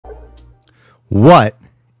What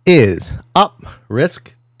is up,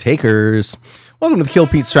 risk takers? Welcome to the Kill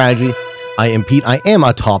Pete strategy. I am Pete. I am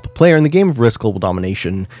a top player in the game of Risk Global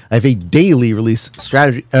Domination. I have a daily release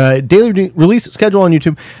strategy, release schedule on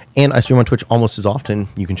YouTube, and I stream on Twitch almost as often.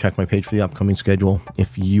 You can check my page for the upcoming schedule.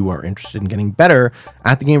 If you are interested in getting better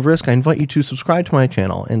at the game of Risk, I invite you to subscribe to my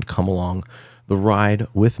channel and come along the ride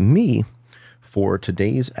with me. For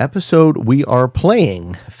today's episode, we are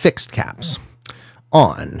playing fixed caps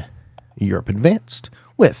on Europe Advanced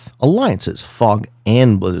with alliances. Fog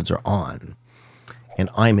and Blizzards are on,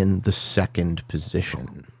 and I'm in the second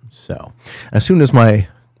position. So as soon as my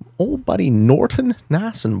old buddy Norton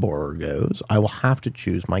Nasenbohrer goes, I will have to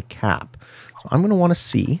choose my cap. So I'm going to want to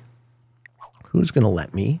see who's going to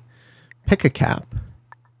let me pick a cap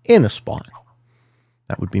in a spot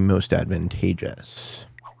that would be most advantageous.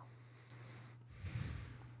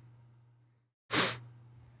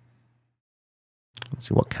 Let's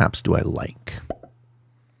see, what caps do I like?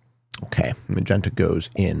 Okay, magenta goes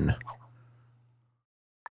in.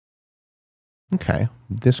 Okay,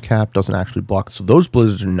 this cap doesn't actually block. So those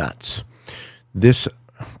blizzards are nuts. This,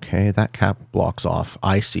 okay, that cap blocks off.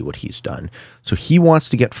 I see what he's done. So he wants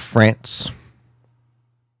to get France,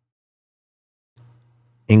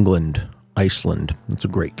 England, Iceland. That's a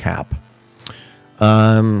great cap.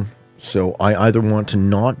 So I either want to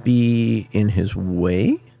not be in his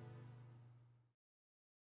way,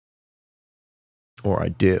 or I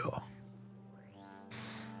do.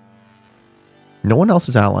 No one else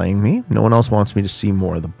is allying me. No one else wants me to see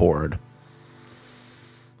more of the board.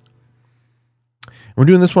 We're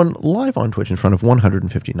doing this one live on Twitch in front of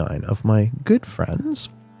 159 of my good friends.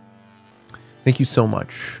 Thank you so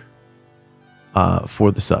much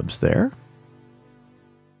for the subs there.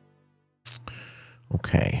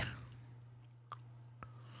 Okay.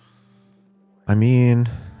 I mean,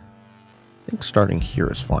 I think starting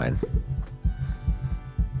here is fine.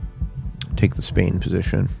 Take the Spain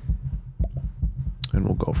position, and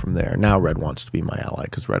we'll go from there. Now red wants to be my ally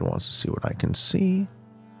because red wants to see what I can see.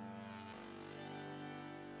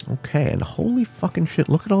 Okay, and holy fucking shit,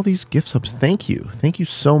 look at all these gift subs. Thank you. Thank you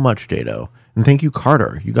so much, Jado. And thank you,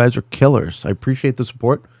 Carter. You guys are killers. I appreciate the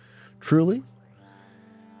support. Truly.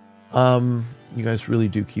 You guys really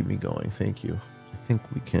do keep me going. Thank you. I think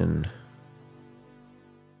we can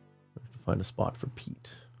find a spot for Pete.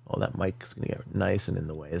 Oh, that mic's going to get nice and in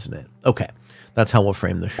the way, isn't it? Okay, that's how we'll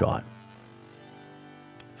frame the shot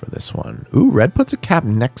for this one. Ooh, red puts a cap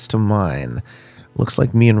next to mine. Looks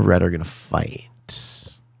like me and red are going to fight.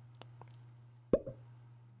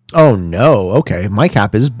 Oh, no. Okay, my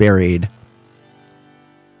cap is buried.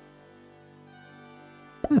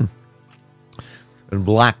 And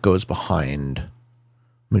black goes behind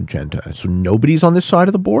magenta. So nobody's on this side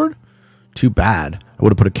of the board? Too bad. I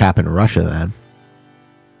would have put a cap in Russia then.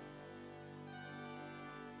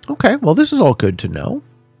 Okay, well, this is all good to know.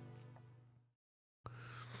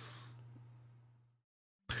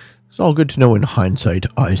 It's all good to know in hindsight,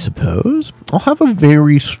 I suppose. I'll have a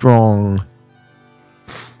very strong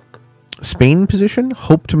Spain position.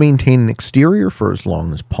 Hope to maintain an exterior for as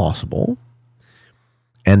long as possible.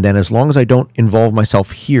 And then as long as I don't involve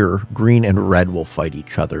myself here, green and red will fight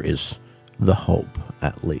each other is the hope,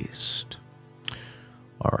 at least.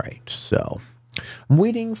 All right, so I'm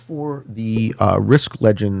waiting for the Risk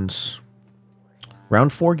Legends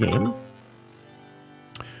round 4 game,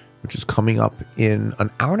 which is coming up in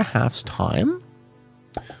an hour and a half's time.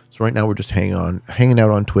 So right now we're just hanging out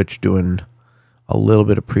on Twitch, doing a little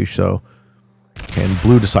bit of pre-show, and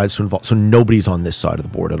blue decides to involve. So nobody's on this side of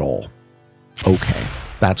the board at all. Okay,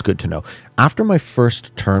 that's good to know. After my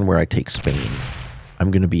first turn where I take Spain,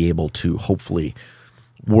 I'm going to be able to hopefully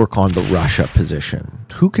work on the Russia position.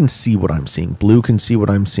 Who can see what I'm seeing? Blue can see what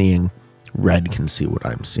I'm seeing. Red can see what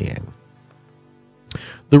I'm seeing.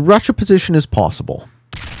 The Russia position is possible.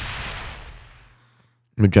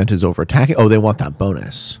 Magenta is over attacking. Oh, they want that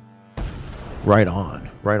bonus. Right on.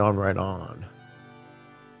 Right on, right on.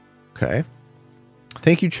 Okay.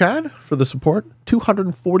 Thank you, Chad, for the support.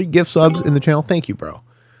 240 gift subs in the channel. Thank you, bro.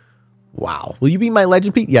 Wow. Will you be my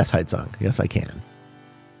legend, Pete? Yes, Hidesung. Yes, I can.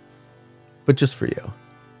 But just for you.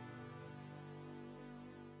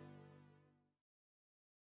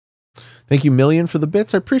 Thank you, Million, for the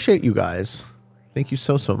bits. I appreciate you guys. Thank you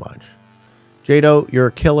so, so much. Jado, you're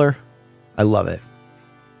a killer. I love it.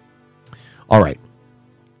 All right.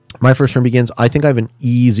 My first turn begins. I think I have an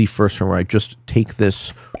easy first turn where I just take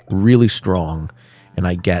this really strong and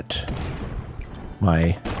I get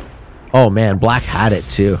my... Oh, man, black had it,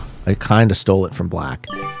 too. I kind of stole it from black.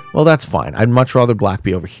 Well, that's fine. I'd much rather black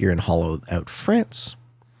be over here and hollow out France.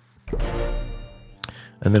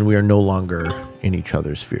 And then we are no longer in each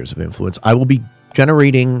other's spheres of influence. I will be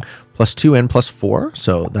generating +2 and +4.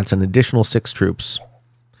 So that's an additional 6 troops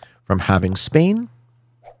from having Spain.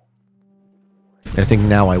 I think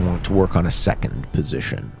now I want to work on a second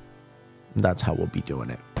position. That's how we'll be doing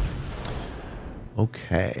it.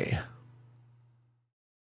 Okay.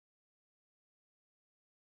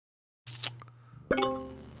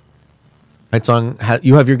 Heitsong,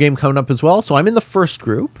 you have your game coming up as well. So I'm in the first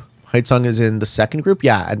group. Heitsong is in the second group.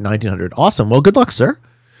 Yeah, at 1900. Awesome. Well, good luck, sir.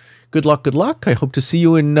 Good luck, good luck. I hope to see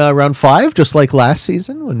you in round 5, just like last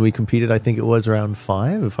season when we competed. I think it was round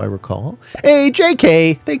 5, if I recall. Hey,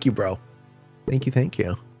 JK. Thank you, bro. Thank you, thank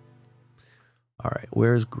you. All right,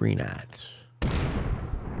 where's Green at?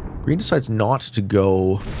 Green decides not to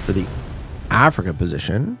go for the Africa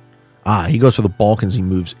position. Ah, he goes for the Balkans. He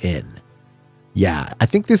moves in. Yeah, I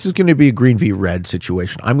think this is going to be a green v red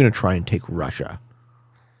situation. I'm going to try and take Russia.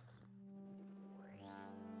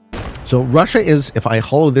 So Russia is, if I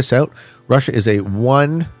hollow this out, Russia is a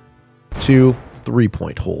 1, 2, 3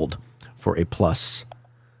 point hold for a +7.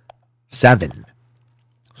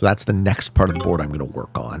 So that's the next part of the board I'm going to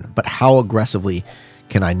work on. But how aggressively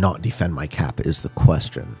can I not defend my cap is the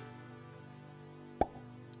question. I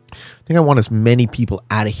think I want as many people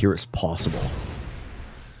out of here as possible.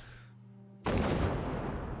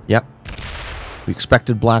 Yep. We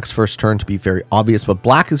expected Black's first turn to be very obvious, but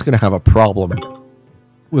Black is going to have a problem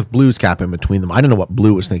with Blue's cap in between them. I don't know what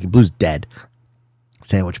Blue was thinking. Blue's dead.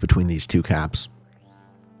 Sandwich between these two caps.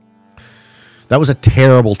 That was a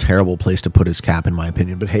terrible, terrible place to put his cap, in my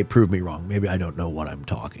opinion. But hey, prove me wrong. Maybe I don't know what I'm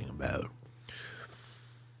talking about.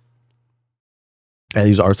 And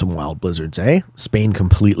these are some wild blizzards, eh? Spain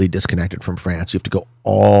completely disconnected from France. You have to go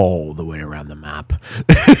all the way around the map.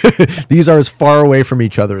 These are as far away from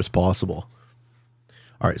each other as possible.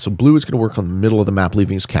 All right, so Blue is going to work on the middle of the map,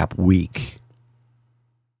 leaving his cap weak.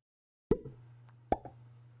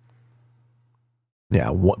 Yeah,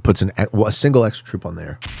 puts a single extra troop on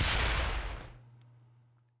there.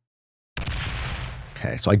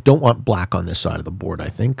 Okay, so I don't want Black on this side of the board, I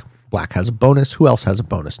think. Black has a bonus. Who else has a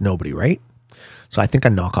bonus? Nobody, right? So I think I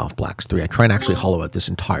knock off Black's 3. I try and actually hollow out this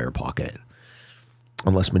entire pocket.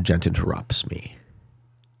 Unless Magenta interrupts me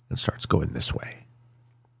and starts going this way.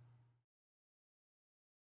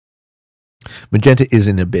 Magenta is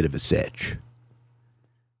in a bit of a sitch.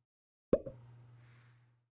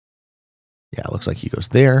 Yeah, it looks like he goes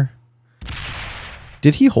there.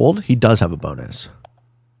 Did he hold? He does have a bonus.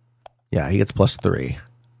 Yeah, he gets +3.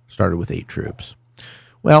 Started with 8 troops.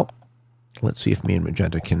 Well, let's see if me and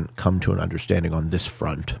Magenta can come to an understanding on this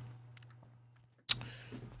front.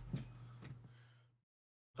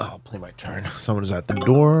 I'll play my turn. Someone is at the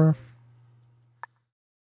door.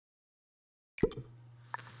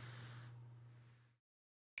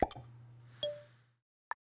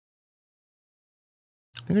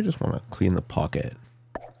 I think I just want to clean the pocket.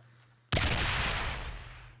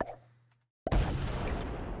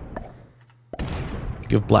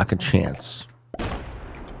 Give Black a chance.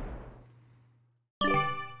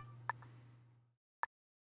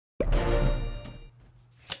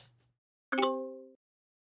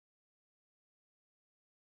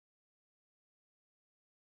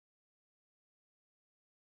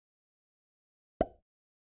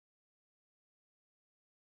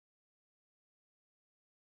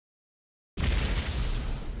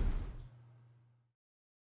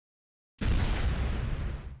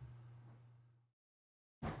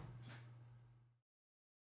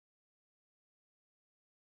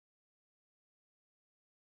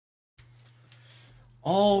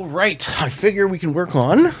 All right, I figure we can work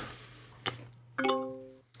on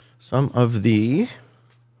some of the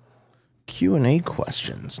Q&A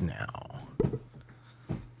questions now.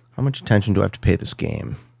 How much attention do I have to pay this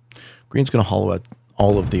game? Green's going to hollow out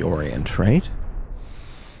all of the Orient, right?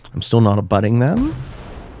 I'm still not abutting them.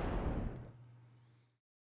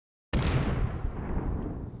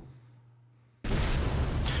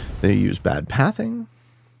 They use bad pathing.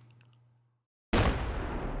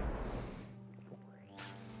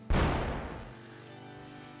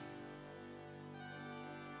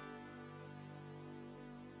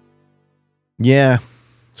 Yeah,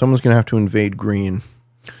 someone's going to have to invade green.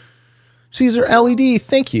 Caesar LED,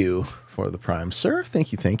 thank you for the prime, sir.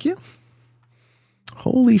 Thank you, thank you.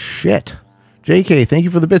 Holy shit. JK, thank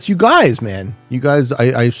you for the bits. You guys, man. You guys,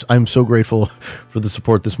 I'm so grateful for the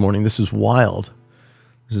support this morning. This is wild.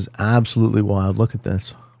 This is absolutely wild. Look at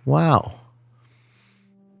this. Wow.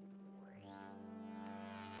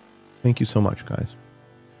 Thank you so much, guys.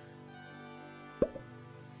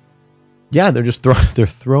 Yeah, they're just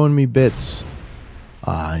throwing me bits.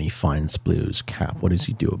 And he finds Blue's cap. What does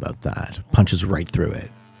he do about that? Punches right through it.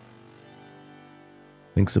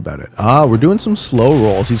 Thinks about it. Ah, we're doing some slow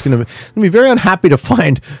rolls. He's gonna be very unhappy to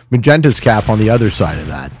find Magenta's cap on the other side of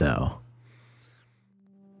that, though.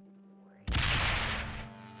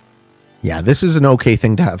 Yeah, this is an okay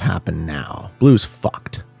thing to have happen now. Blue's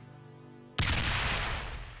fucked.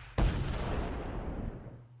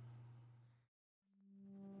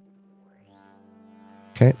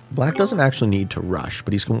 Okay, black doesn't actually need to rush,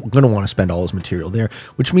 but he's going to want to spend all his material there,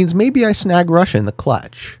 which means maybe I snag Russia in the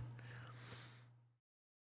clutch.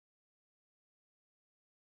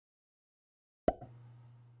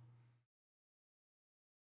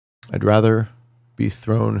 I'd rather be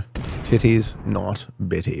thrown titties, not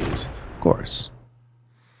bitties. Of course.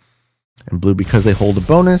 And blue, because they hold a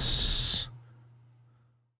bonus,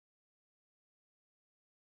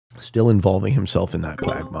 still involving himself in that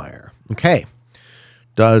quagmire. Okay.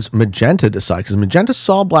 Does Magenta decide? Because Magenta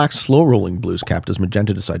saw black slow rolling blue's cap. Does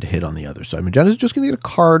Magenta decide to hit on the other side? Magenta's just going to get a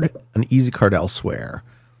card, an easy card elsewhere.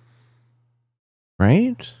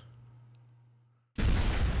 Right?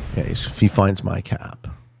 Yeah, he finds my cap.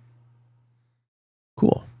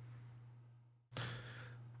 Cool.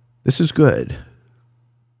 This is good.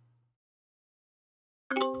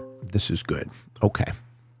 This is good. Okay.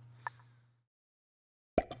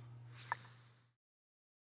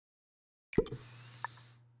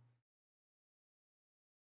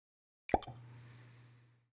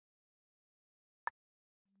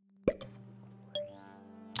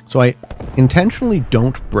 So I intentionally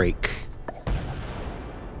don't break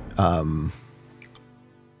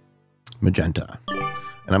Magenta.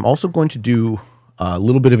 And I'm also going to do a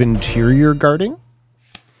little bit of interior guarding,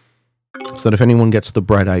 so that if anyone gets the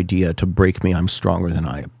bright idea to break me, I'm stronger than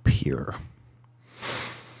I appear.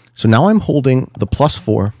 So now I'm holding the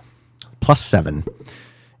 +4, +7,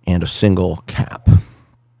 and a single cap.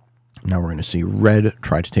 Now we're going to see red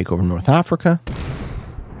try to take over North Africa.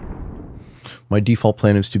 My default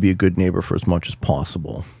plan is to be a good neighbor for as much as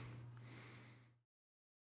possible.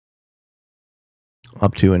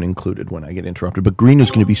 Up to and included when I get interrupted. But green is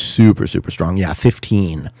going to be super, super strong. Yeah,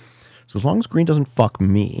 15. So as long as green doesn't fuck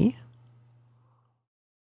me,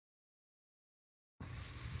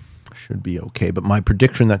 should be okay. But my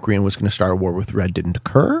prediction that green was going to start a war with red didn't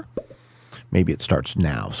occur. Maybe it starts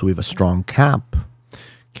now. So we have a strong cap.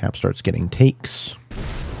 Cap starts getting takes.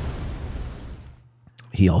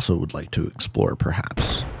 He also would like to explore,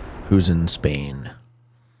 perhaps. Who's in Spain?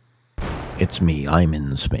 It's me. I'm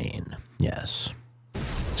in Spain. Yes.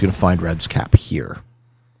 He's going to find red's cap here.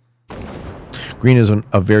 Green is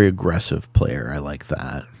a very aggressive player. I like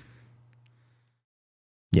that.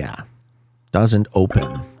 Yeah. Doesn't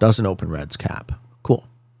open red's cap. Cool.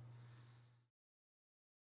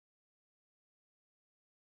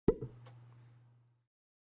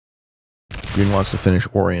 Green wants to finish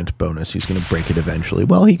Orient bonus. He's going to break it eventually.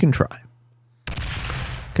 Well, he can try.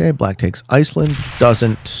 Okay, black takes Iceland.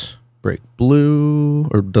 Doesn't break blue,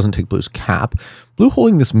 or doesn't take blue's cap. Blue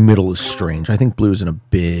holding this middle is strange. I think blue's in a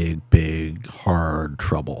big, big, hard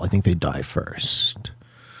trouble. I think they die first.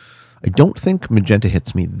 I don't think magenta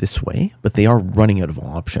hits me this way, but they are running out of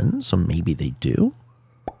options, so maybe they do.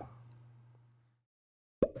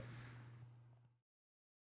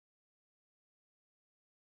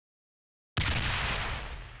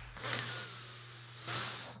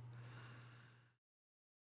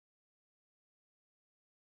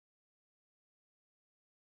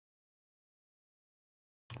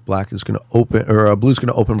 Black is going to open, or blue's going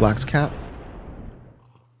to open black's cap.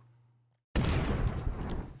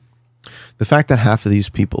 The fact that half of these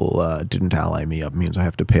people didn't ally me up means I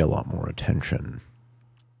have to pay a lot more attention.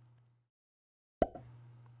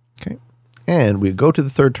 Okay. And we go to the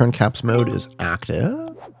third turn. Caps mode is active.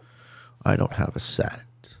 I don't have a set.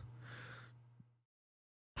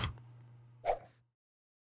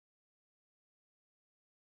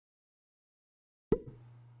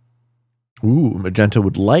 Ooh, magenta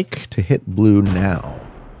would like to hit blue now.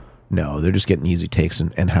 No, they're just getting easy takes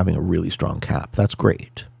and having a really strong cap. That's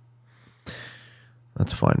great.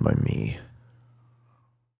 That's fine by me.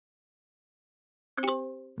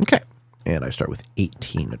 Okay. And I start with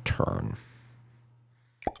 18 a turn.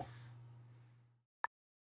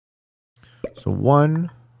 So 1,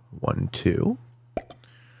 1, 2.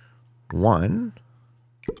 1,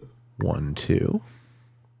 1, 2.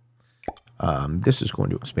 This is going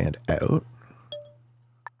to expand out.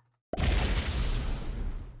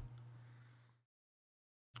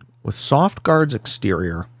 With soft guards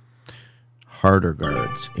exterior, harder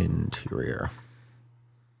guards interior.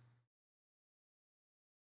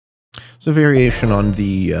 It's a variation on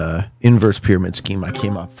the inverse pyramid scheme I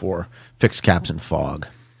came up for fixed caps and fog.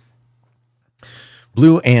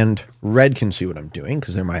 Blue and red can see what I'm doing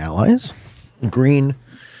because they're my allies. Green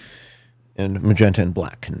and magenta and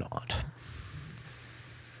black cannot.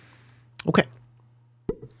 Okay.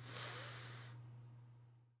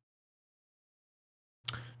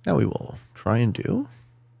 Now we will try and do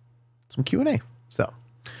some Q&A. So,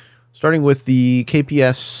 starting with the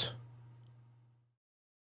KPS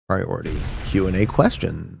priority Q&A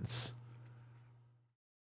questions.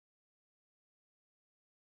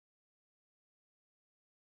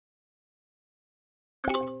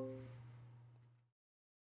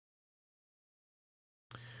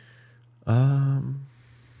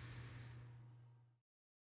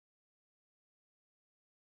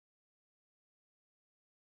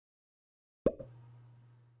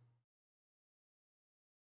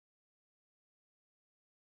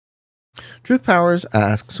 Truth Powers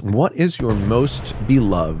asks, what is your most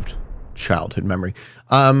beloved childhood memory?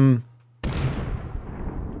 Fion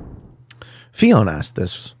asked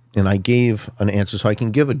this, and I gave an answer, so I can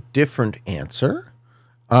give a different answer.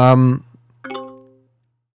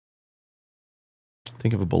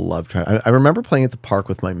 Think of a beloved child. I remember playing at the park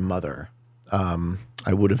with my mother.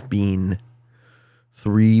 I would have been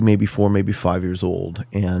 3, maybe 4, maybe 5 years old,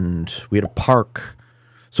 and we had a park.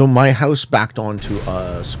 So my house backed onto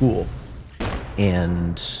a school,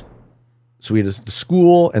 and so we had the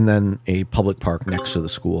school and then a public park next to the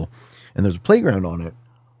school, and there's a playground on it.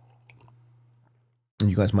 And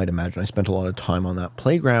you guys might imagine I spent a lot of time on that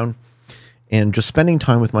playground, and just spending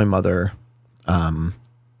time with my mother.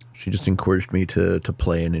 She just encouraged me to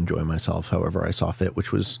play and enjoy myself however I saw fit,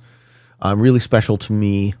 which was really special to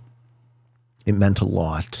me. It meant a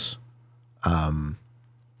lot. I'm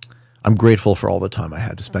grateful for all the time I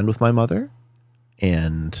had to spend with my mother,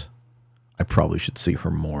 and I probably should see her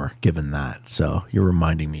more given that. So you're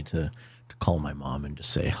reminding me to call my mom and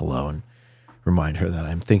just say hello and remind her that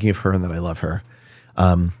I'm thinking of her and that I love her.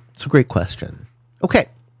 It's a great question. Okay.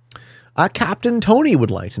 Captain Tony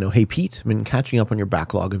would like to know, hey, Pete, I've been catching up on your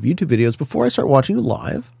backlog of YouTube videos before I start watching you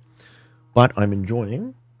live, but I'm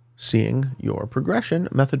enjoying seeing your progression,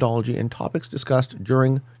 methodology, and topics discussed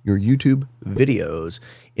during your YouTube videos.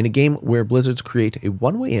 In a game where Blizzards create a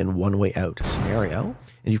one-way in, one-way out scenario,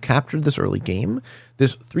 and you've captured this early game,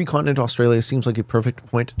 this 3-continent Australia seems like a perfect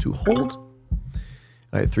point to hold.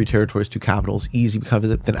 I had 3 territories, 2 capitals, easy because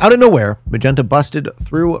of it. Then out of nowhere, Magenta busted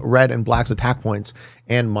through Red and Black's attack points,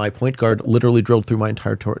 and my point guard literally drilled through my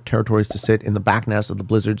entire territories to sit in the back nest of the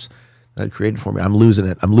Blizzards that had created for me. I'm losing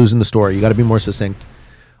it. I'm losing the story. You got to be more succinct.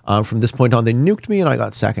 From this point on, they nuked me, and I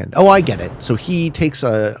got second. Oh, I get it. So he takes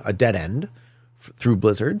a dead end through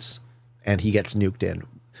Blizzards, and he gets nuked in.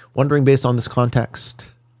 Wondering, based on this context,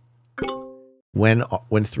 when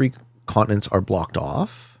 3 continents are blocked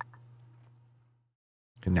off.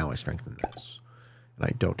 And now I strengthen this. And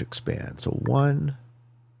I don't expand. So 1,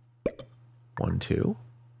 1, 2.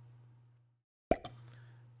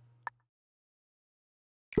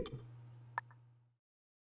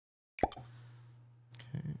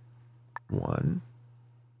 Okay. 1.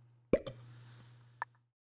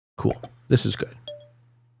 Cool. This is good.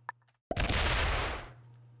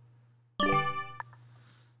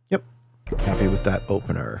 Yep. Happy with that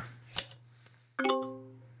opener.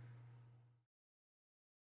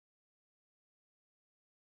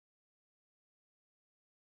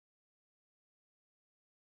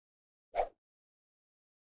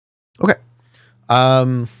 Okay.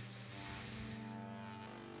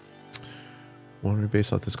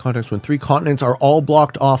 Based off this context, when 3 continents are all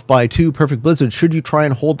blocked off by 2 perfect blizzards, should you try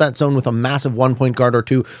and hold that zone with a massive 1-point guard or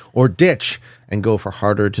 2, or ditch and go for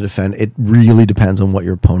harder to defend? It really depends on what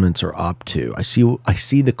your opponents are up to. I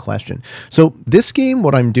see the question. So this game,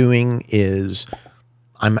 what I'm doing is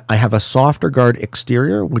I have a softer guard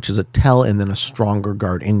exterior, which is a tell, and then a stronger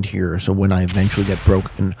guard interior. So when I eventually get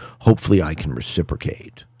broken, hopefully I can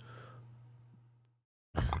reciprocate.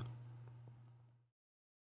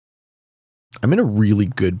 I'm in a really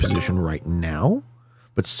good position right now,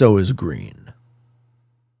 but so is green.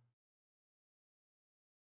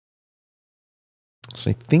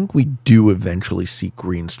 So I think we do eventually see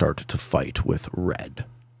green start to fight with red.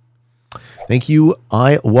 Thank you,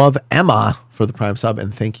 I love Emma, for the Prime sub,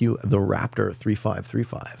 and thank you, the Raptor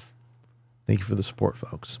 3535. Thank you for the support,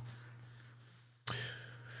 folks.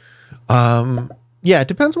 Yeah, it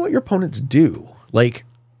depends on what your opponents do. Like,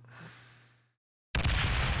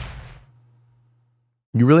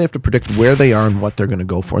 you really have to predict where they are and what they're going to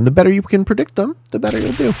go for. And the better you can predict them, the better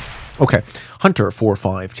you'll do. Okay.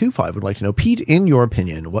 Hunter4525 would like to know, Pete, in your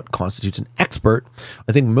opinion, what constitutes an expert?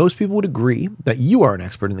 I think most people would agree that you are an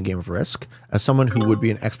expert in the game of Risk, as someone who would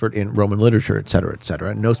be an expert in Roman literature, etc.,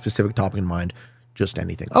 etc. No specific topic in mind, just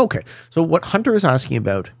anything. Okay. So what Hunter is asking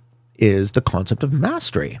about is the concept of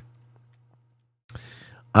mastery.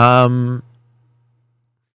 So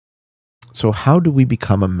how do we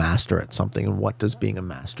become a master at something, and what does being a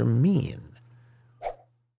master mean?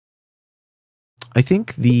 I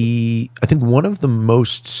think one of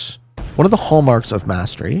the hallmarks of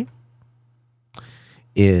mastery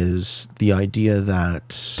is the idea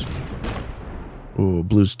that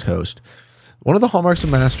blues toast. One of the hallmarks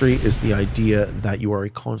of mastery is the idea that you are a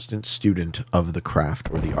constant student of the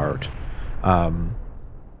craft or the art.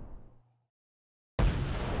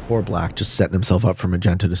 Poor Black just setting himself up for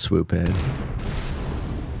Magenta to swoop in.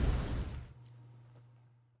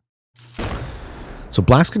 So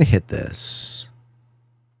Black's going to hit this.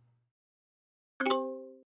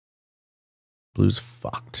 Blue's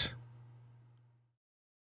fucked.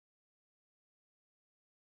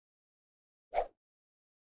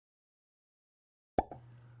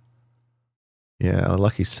 Yeah, a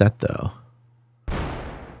lucky set though.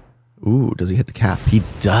 Ooh, does he hit the cap? He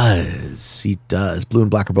does. He does. Blue and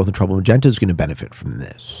Black are both in trouble. Magenta's going to benefit from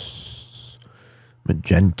this.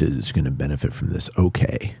 Magenta's going to benefit from this.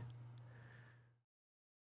 Okay.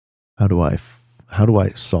 How do I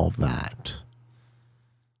solve that?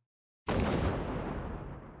 Okay,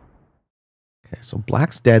 so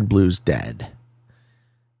Black's dead, Blue's dead.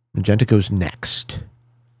 Magenta goes next.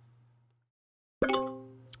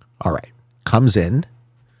 All right. Comes in.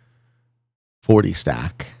 40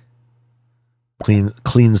 stack.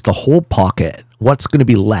 Cleans the whole pocket. What's going to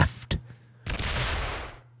be left?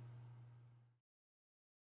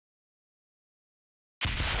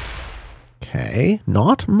 Okay,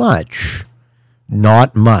 not much.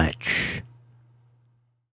 Not much.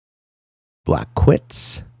 Black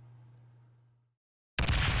quits.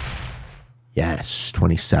 Yes,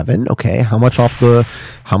 27. Okay, how much off the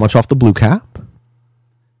blue cap?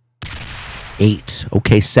 8.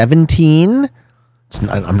 Okay, 17.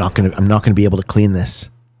 I'm not gonna be able to clean this.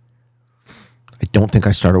 I don't think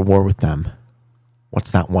I start a war with them.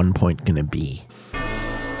 What's that 1 point gonna be?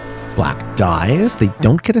 Black dies. They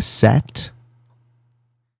don't get a set.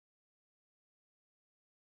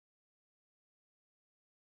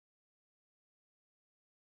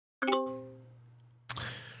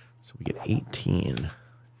 So we get 18.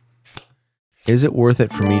 Is it worth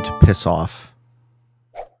it for me to piss off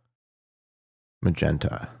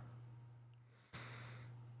Magenta?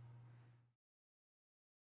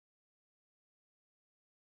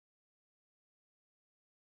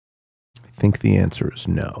 I think the answer is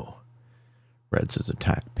no. Red says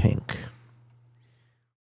attack pink.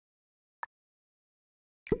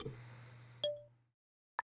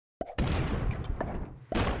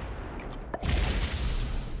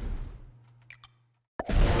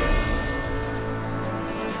 I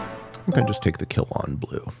think I just take the kill on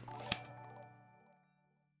blue.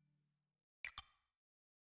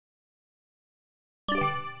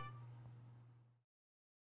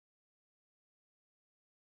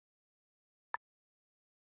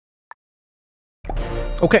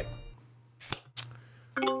 Okay.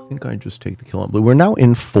 I think I just take the kill on blue. We're now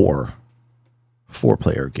in four-player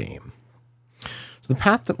game. So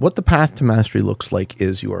what the path to mastery looks like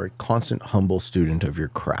is you are a constant, humble student of your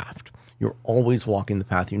craft. You're always walking the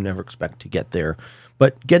path. You never expect to get there,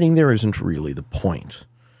 but getting there isn't really the point.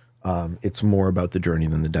 It's more about the journey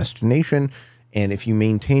than the destination. And if you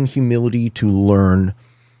maintain humility to learn,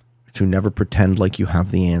 to never pretend like you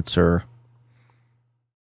have the answer,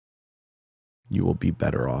 you will be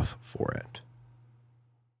better off for it.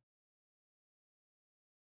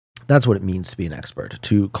 That's what it means to be an expert,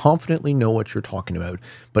 to confidently know what you're talking about,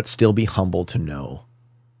 but still be humble to know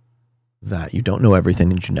that you don't know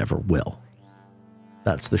everything and you never will.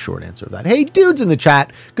 That's the short answer of that. Hey, dude's in the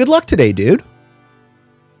chat. Good luck today, dude.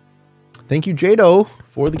 Thank you, Jado,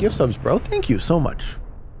 for the gift subs, bro. Thank you so much.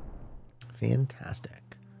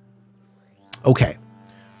 Fantastic. Okay.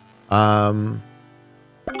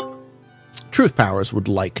 Truth Powers would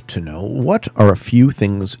like to know, what are a few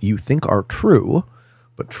things you think are true,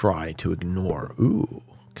 but try to ignore? Ooh,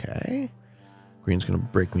 okay. Green's going to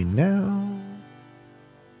break me now.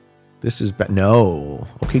 This is bad. No.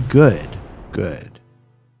 Okay, good. Good.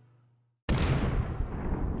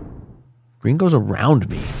 Green goes around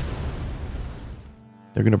me.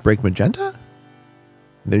 They're going to break Magenta?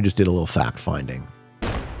 They just did a little fact finding.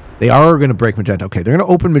 They are going to break Magenta. Okay, they're going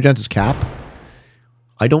to open Magenta's cap.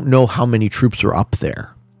 I don't know how many troops are up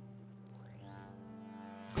there.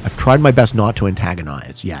 I've tried my best not to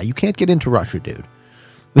antagonize. Yeah, you can't get into Russia, dude.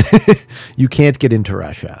 You can't get into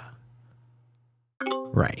Russia.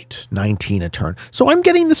 Right, 19 a turn. So I'm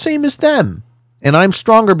getting the same as them. And I'm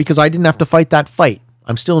stronger because I didn't have to fight that fight.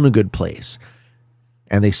 I'm still in a good place.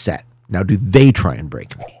 And they set. Now do they try and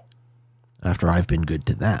break me? After I've been good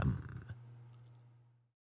to them.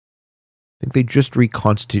 think they just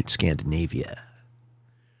reconstitute Scandinavia.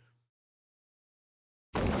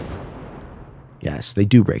 Yes, they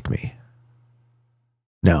do break me.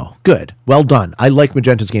 No, good. Well done. I like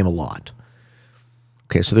Magenta's game a lot.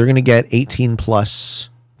 Okay, so they're going to get 18 plus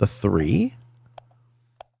the 3.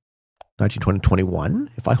 19, 20,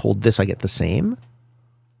 21. If I hold this, I get the same.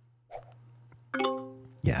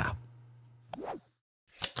 Yeah.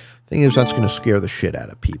 Thing is, that's going to scare the shit out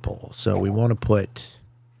of people. So we want to put,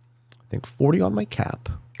 I think, 40 on my cap.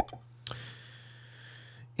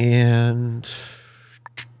 And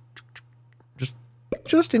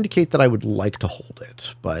just indicate that I would like to hold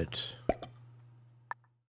it. But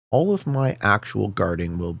all of my actual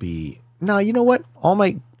guarding will be... No, you know what? All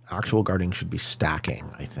my actual guarding should be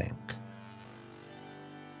stacking, I think.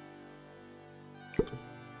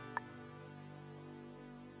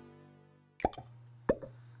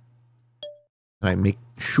 I make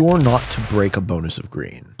sure not to break a bonus of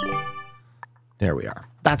green. There we are.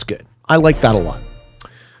 That's good. I like that a lot.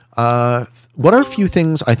 What are a few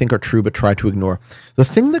things I think are true but try to ignore? The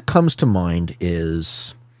thing that comes to mind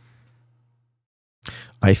is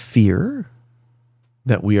I fear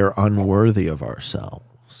that we are unworthy of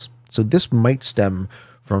ourselves. So this might stem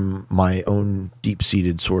from my own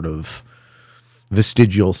deep-seated sort of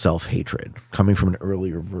vestigial self-hatred coming from an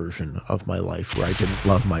earlier version of my life where I didn't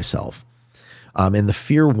love myself. And the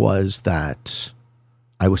fear was that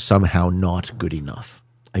I was somehow not good enough.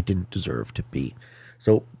 I didn't deserve to be.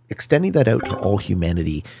 So extending that out to all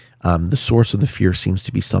humanity, the source of the fear seems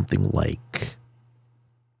to be something like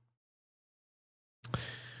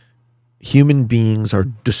human beings are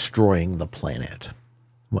destroying the planet.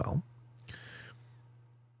 Well,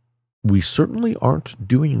 we certainly aren't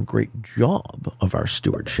doing a great job of our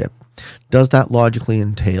stewardship. Does that logically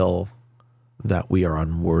entail that we are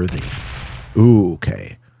unworthy? Ooh,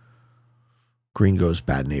 okay. Green goes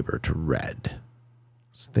bad neighbor to red.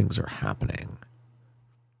 Things are happening.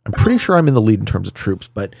 I'm pretty sure I'm in the lead in terms of troops,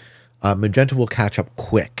 but Magenta will catch up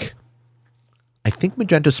quick. I think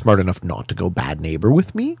Magenta's smart enough not to go bad neighbor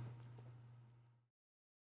with me.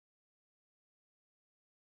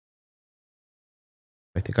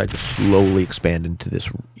 I think I just slowly expand into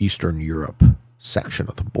this Eastern Europe section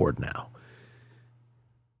of the board now.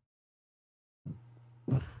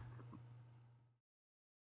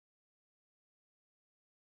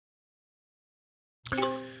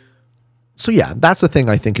 So yeah, that's the thing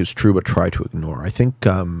I think is true, but try to ignore. I think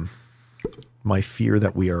my fear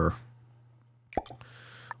that we are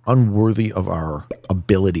unworthy of our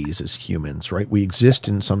abilities as humans, right? We exist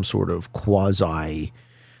in some sort of quasi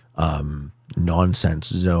nonsense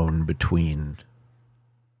zone between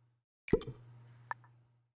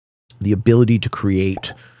the ability to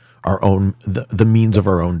create our own, the means of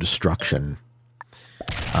our own destruction.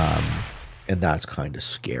 And that's kind of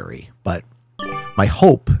scary, but my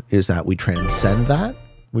hope is that we transcend that.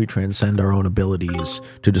 We transcend our own abilities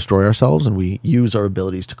to destroy ourselves, and we use our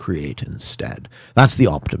abilities to create instead. That's the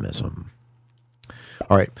optimism.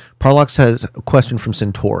 All right. Parlox has a question from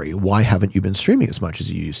Centauri. Why haven't you been streaming as much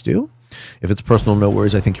as you used to? If it's personal, no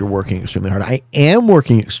worries. I think you're working extremely hard. I am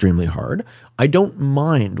working extremely hard. I don't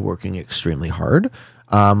mind working extremely hard.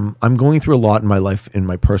 I'm going through a lot in my life, in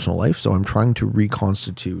my personal life, so I'm trying to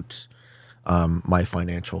reconstitute my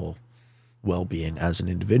financial well-being as an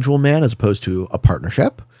individual man as opposed to a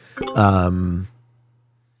partnership. And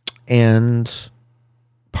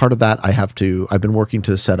part of that I've been working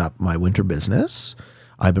to set up my winter business.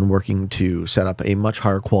 I've been working to set up a much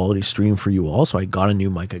higher quality stream for you all. So I got a new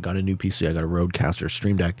mic, I got a new PC, I got a Rodecaster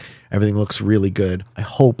Stream Deck. Everything looks really good. I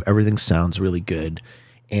hope everything sounds really good.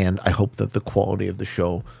 And I hope that the quality of the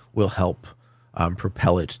show will help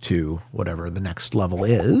propel it to whatever the next level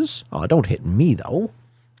is. Oh, don't hit me though.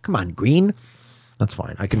 Come on, green. That's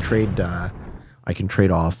fine. I can trade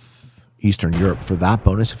off Eastern Europe for that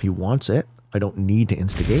bonus if he wants it. I don't need to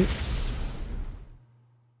instigate.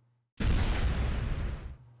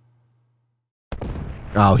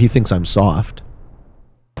 Oh, he thinks I'm soft.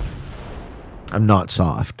 I'm not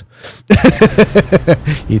soft.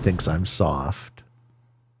 He thinks I'm soft.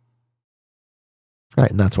 Right,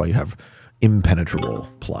 and that's why you have impenetrable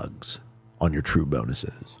plugs on your true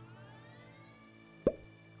bonuses.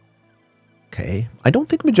 Okay. I don't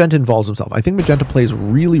think Magenta involves himself. I think Magenta plays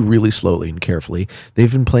really, really slowly and carefully.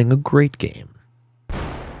 They've been playing a great game.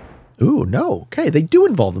 Ooh, no. Okay, they do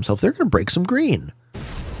involve themselves. They're going to break some green.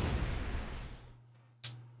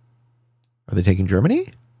 Are they taking Germany?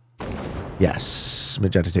 Yes.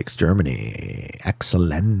 Magenta takes Germany.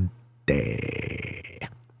 Excellente.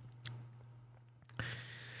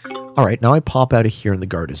 All right, now I pop out of here and the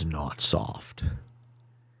guard is not soft.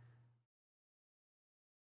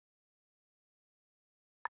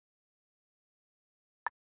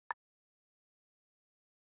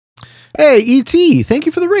 Hey, E.T., thank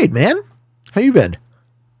you for the raid, man. How you been?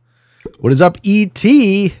 What is up,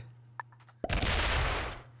 E.T.?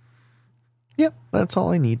 Yep, that's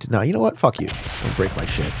all I need to know. You know what? Fuck you. Don't break my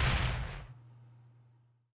shit.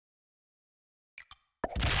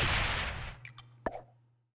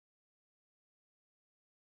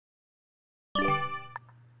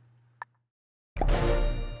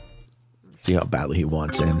 See how badly he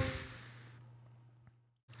wants in.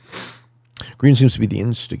 Green seems to be the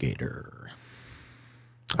instigator.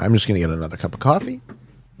 I'm just going to get another cup of coffee.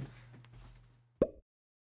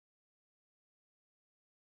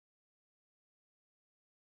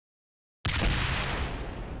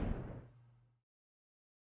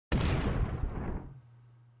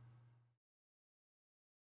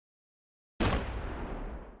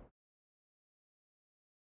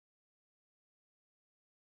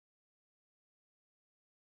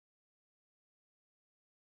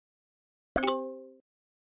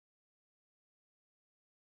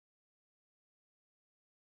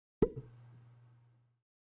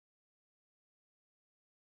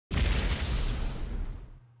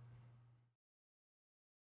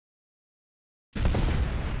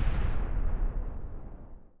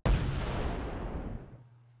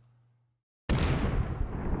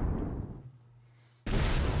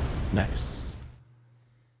 Nice.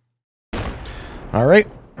 All right.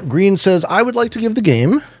 Green says, I would like to give the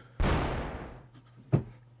game to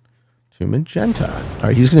Magenta. All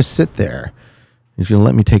right, he's going to sit there. He's going to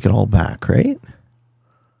let me take it all back, right?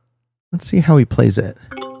 Let's see how he plays it.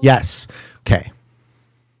 Yes. Okay.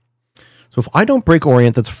 So if I don't break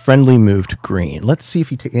Orient, that's a friendly move to Green. Let's see if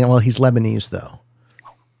he takes... Well, he's Lebanese, though.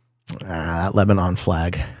 That Lebanon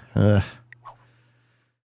flag.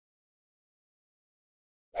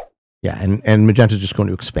 Yeah, and Magenta's just going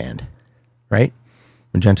to expand, right?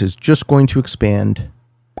 Magenta's just going to expand.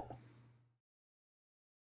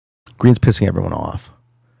 Green's pissing everyone off.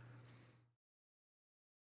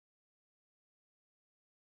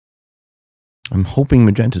 I'm hoping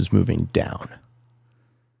Magenta's moving down.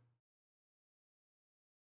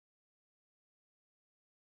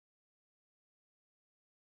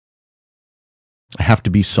 I have to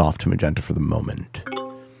be soft to Magenta for the moment.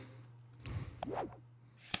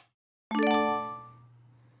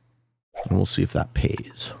 And we'll see if that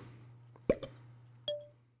pays.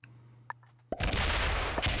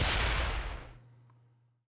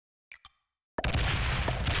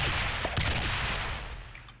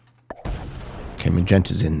 Okay,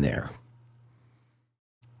 Magenta's in there.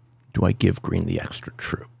 Do I give Green the extra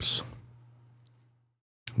troops?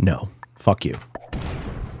 No. Fuck you.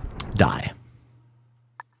 Die.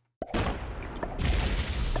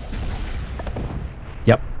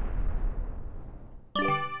 Yep.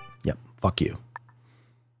 Yep. Fuck you.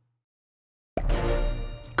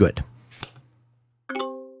 Good.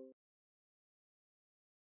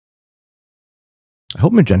 I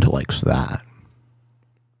hope Magenta likes that.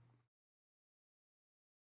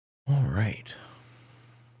 All right.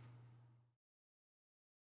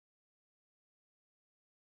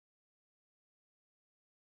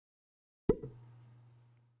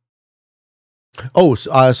 Oh,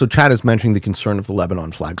 so Chad is mentioning the concern of the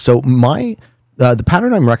Lebanon flag. So the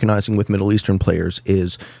pattern I'm recognizing with Middle Eastern players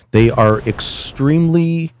is they are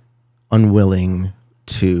extremely unwilling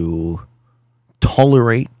to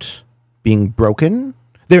tolerate being broken.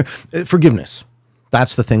 They're forgiveness.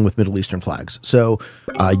 That's the thing with Middle Eastern flags. So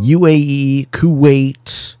UAE,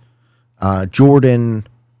 Kuwait, Jordan,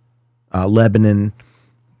 Lebanon,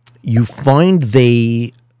 you find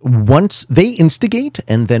once they instigate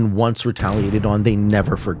and then once retaliated on, they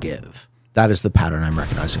never forgive. That is the pattern I'm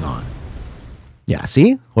recognizing on. Yeah,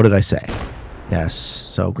 see? What did I say? Yes.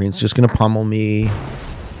 So Green's just going to pummel me.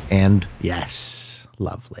 And yes,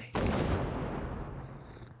 lovely.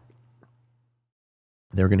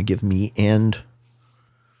 They're going to give me and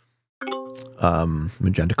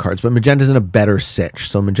Magenta cards, but Magenta's in a better sitch,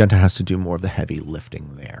 so Magenta has to do more of the heavy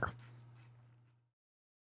lifting there.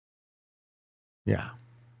 Yeah.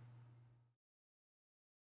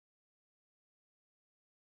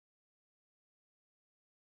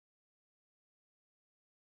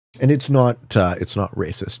 And it's not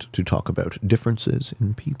racist to talk about differences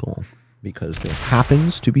in people, because there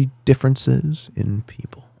happens to be differences in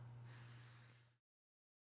people.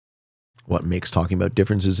 What makes talking about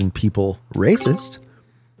differences in people racist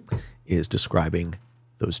is describing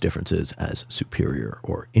those differences as superior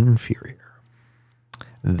or inferior.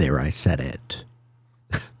 There, I said it.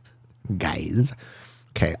 Guys.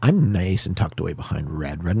 Okay, I'm nice and tucked away behind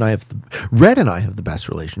Red. Red and I have the best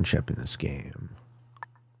relationship in this game.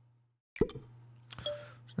 So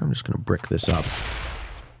I'm just going to brick this up.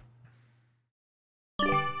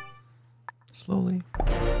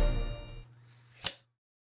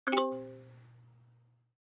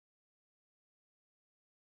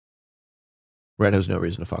 Red has no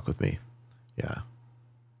reason to fuck with me. Yeah.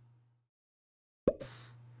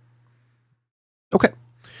 Okay.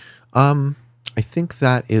 I think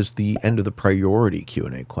that is the end of the priority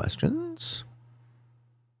Q&A questions.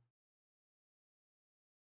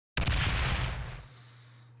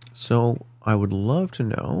 So I would love to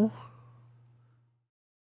know.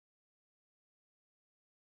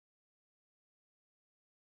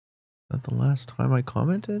 Is that the last time I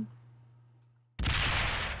commented?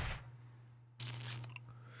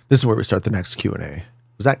 This is where we start the next Q&A.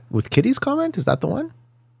 Was that with Kitty's comment? Is that the one?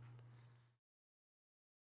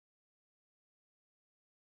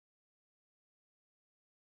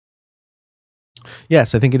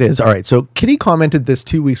 Yes, I think it is. All right. So Kitty commented this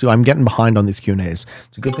 2 weeks ago. I'm getting behind on these Q&As.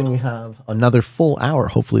 It's a good thing we have another full hour.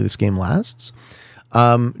 Hopefully this game lasts.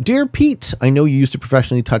 Dear Pete, I know you used to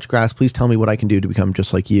professionally touch grass. Please tell me what I can do to become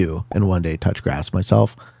just like you and one day touch grass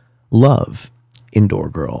myself. Love, Indoor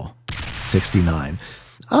Girl, 69.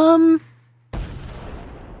 I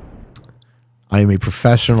am a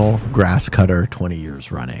professional grass cutter, 20 years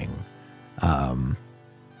running. I'm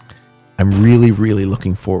really, really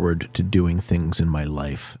looking forward to doing things in my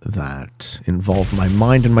life that involve my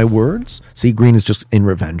mind and my words. See, Green is just in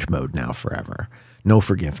revenge mode now forever. No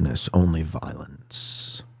forgiveness, only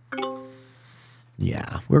violence.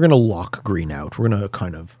 Yeah, we're going to lock Green out. We're going to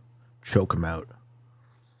kind of choke him out.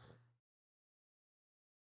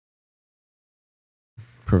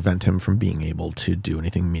 Prevent him from being able to do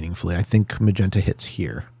anything meaningfully. I think Magenta hits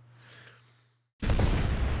here.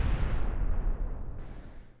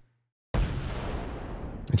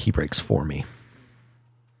 And he breaks for me.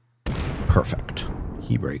 Perfect.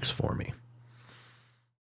 He breaks for me.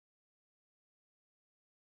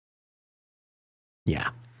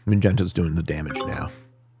 Yeah, Magenta's doing the damage now.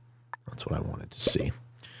 That's what I wanted to see.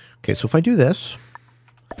 Okay, so if I do this,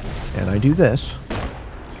 and I do this,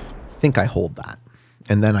 I think I hold that.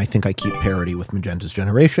 And then I think I keep parity with Magenta's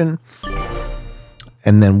generation.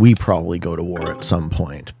 And then we probably go to war at some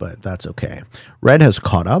point, but that's okay. Red has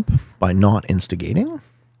caught up by not instigating.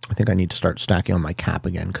 I think I need to start stacking on my cap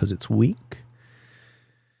again because it's weak.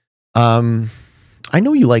 I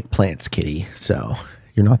know you like plants, Kitty, so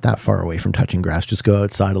you're not that far away from touching grass. Just go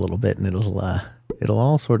outside a little bit and it'll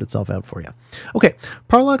all sort itself out for you. Okay,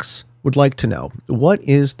 Parlax would like to know, what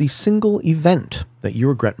is the single event that you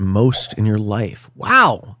regret most in your life?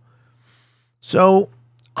 Wow. So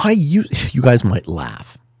you guys might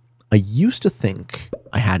laugh. I used to think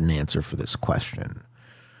I had an answer for this question.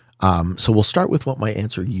 So we'll start with what my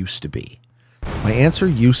answer used to be. My answer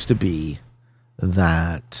used to be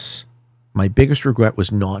that my biggest regret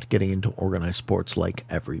was not getting into organized sports like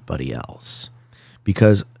everybody else.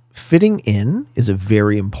 Because fitting in is a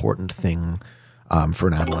very important thing for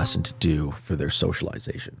an adolescent to do for their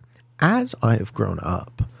socialization. As I have grown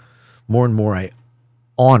up, more and more I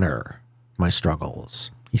honor my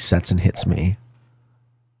struggles. He sets and hits me.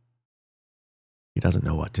 He doesn't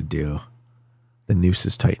know what to do. The noose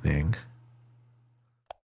is tightening.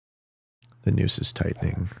 The noose is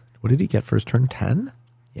tightening. What did he get for his turn? 10?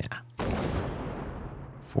 Yeah.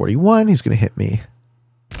 41. He's going to hit me.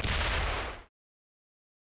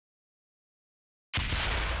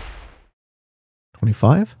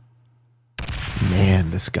 25?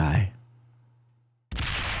 Man, this guy.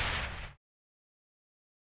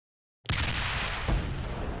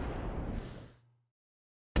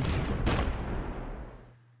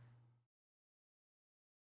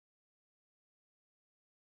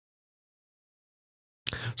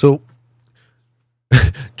 So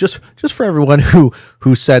just for everyone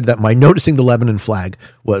who said that my noticing the Lebanon flag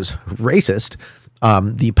was racist,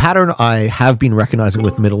 the pattern I have been recognizing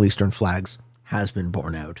with Middle Eastern flags has been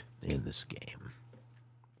borne out in this game.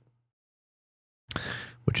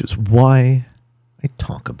 Which is why I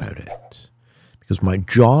talk about it. Because my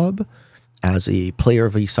job as a player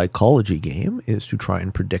of a psychology game is to try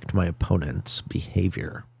and predict my opponent's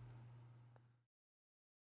behavior.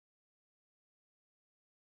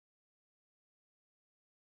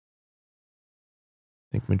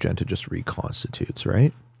 I think Magenta just reconstitutes,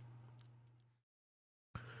 right?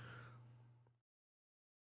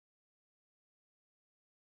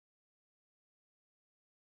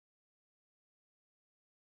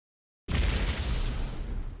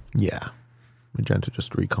 Yeah. Magenta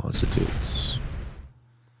just reconstitutes.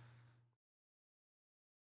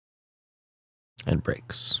 And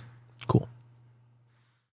breaks. Cool.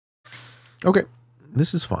 Okay.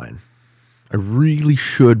 This is fine. I really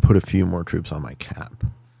should put a few more troops on my cap.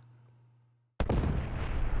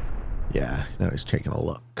 Yeah, now he's taking a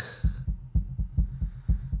look.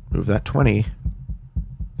 Move that 20.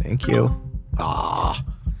 Thank you. Ah.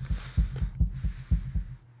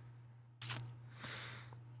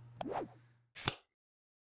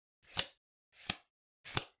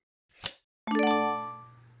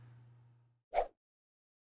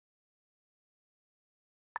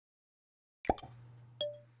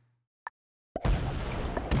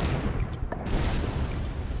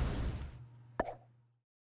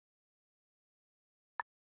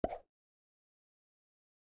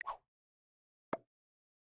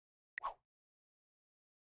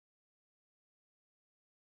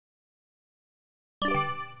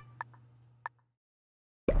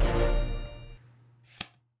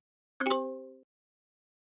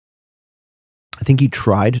 I think he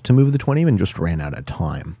tried to move the 20 and just ran out of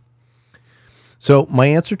time. So my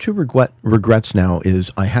answer to regrets now is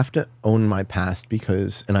I have to own my past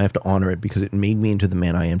and I have to honor it because it made me into the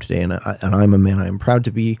man I am today. And I'm a man I am proud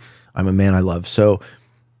to be. I'm a man I love. So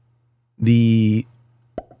the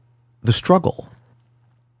struggle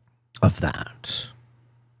of that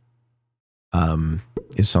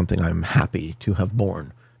is something I'm happy to have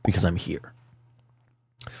borne because I'm here.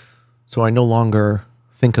 So I no longer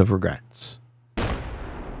think of regrets.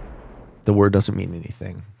 The word doesn't mean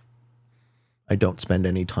anything. I don't spend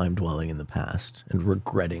any time dwelling in the past and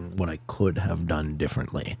regretting what I could have done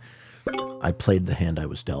differently. I played the hand I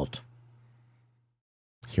was dealt.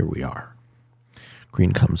 Here we are.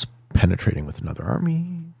 Green comes penetrating with another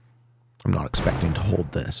army. I'm not expecting to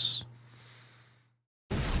hold this.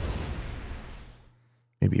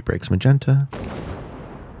 Maybe he breaks magenta.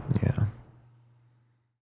 Yeah.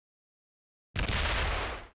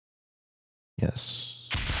 Yes.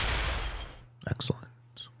 Excellent.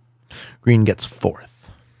 Green gets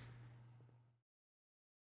 4th.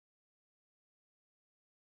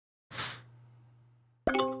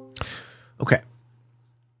 Okay.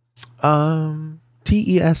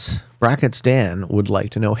 TES brackets Dan would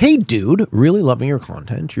like to know, hey dude, really loving your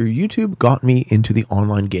content. Your YouTube got me into the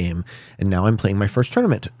online game, and now I'm playing my first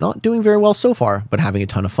tournament. Not doing very well so far, but having a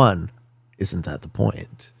ton of fun. Isn't that the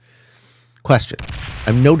point? Question.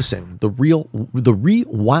 I'm noticing the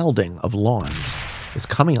rewilding of lawns is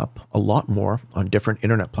coming up a lot more on different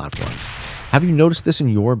internet platforms. Have you noticed this in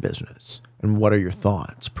your business? And what are your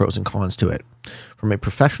thoughts, pros and cons to it, from a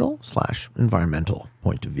professional/environmental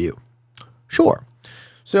point of view? Sure.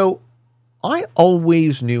 So I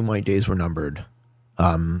always knew my days were numbered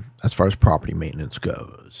as far as property maintenance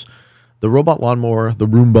goes. The robot lawnmower, the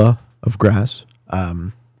Roomba of grass,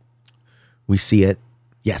 we see it.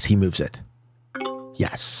 Yes, he moves it.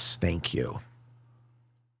 Yes, thank you.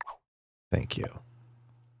 Thank you.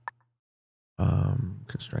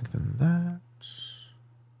 Can strengthen that.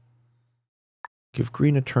 Give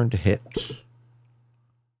green a turn to hit. You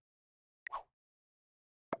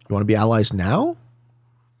want to be allies now?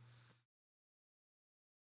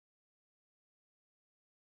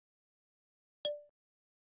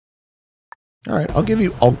 All right, I'll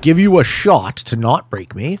give you a shot to not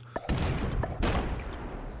break me.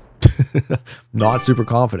 Not super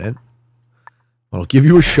confident. But I'll give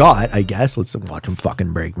you a shot, I guess. Let's watch him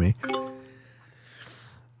fucking break me.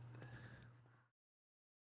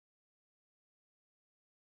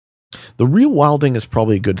 The rewilding is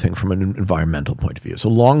probably a good thing from an environmental point of view. So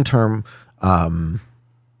long term,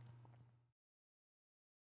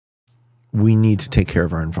 we need to take care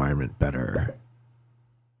of our environment better.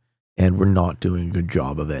 And we're not doing a good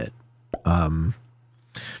job of it.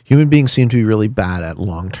 Human beings seem to be really bad at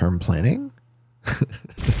long-term planning.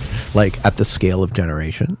 Like at the scale of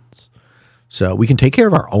generations. So we can take care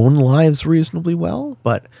of our own lives reasonably well.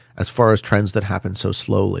 But as far as trends that happen so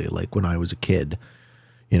slowly, like when I was a kid,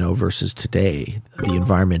 you know, versus today, the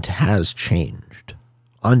environment has changed,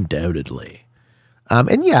 undoubtedly.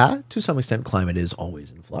 And yeah, to some extent, climate is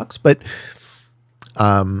always in flux. But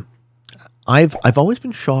I've always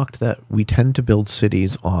been shocked that we tend to build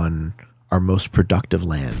cities on our most productive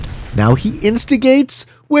land. Now he instigates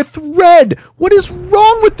with red. What is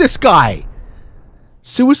wrong with this guy?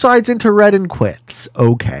 Suicides into red and quits.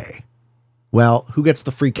 Okay. Well, who gets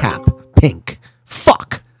the free cap? Pink.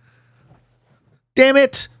 Fuck. Damn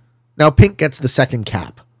it. Now pink gets the second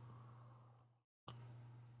cap.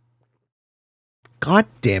 God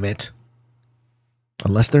damn it.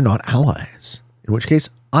 Unless they're not allies. In which case,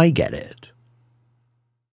 I get it.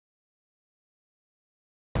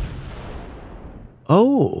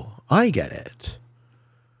 Oh, I get it.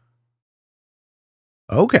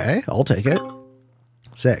 Okay, I'll take it.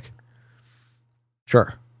 Sick.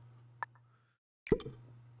 Sure.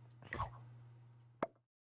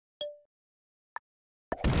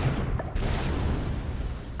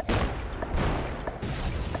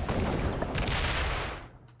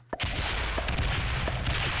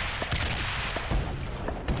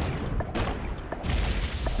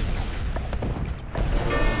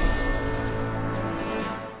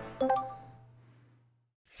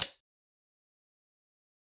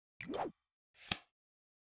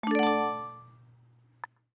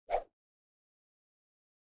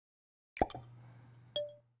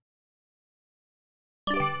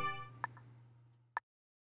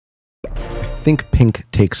 I think pink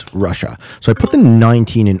takes Russia. So I put the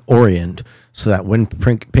 19 in Orient so that when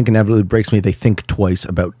pink inevitably breaks me, they think twice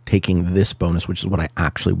about taking this bonus, which is what I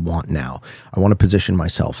actually want now. I want to position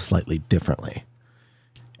myself slightly differently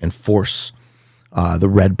and force the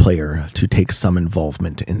red player to take some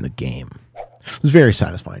involvement in the game. It was very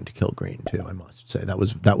satisfying to kill green too, I must say. That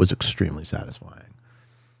was extremely satisfying.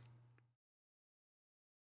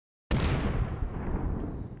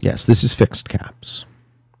 Yes, this is fixed caps.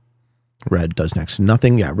 Red does next to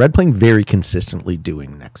nothing. Yeah, red playing very consistently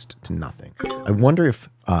doing next to nothing. I wonder if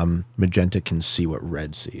magenta can see what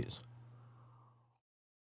red sees.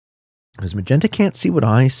 Because magenta can't see what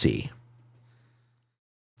I see.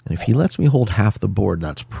 And if he lets me hold half the board,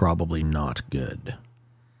 that's probably not good.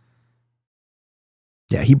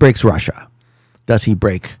 Yeah, he breaks Russia. Does he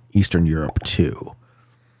break Eastern Europe too?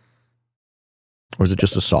 Or is it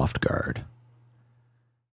just a soft guard?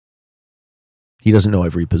 He doesn't know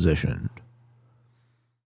I've repositioned.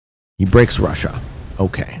 He breaks Russia.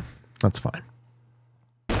 Okay, that's fine.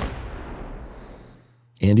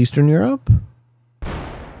 And Eastern Europe?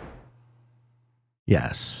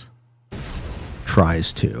 Yes.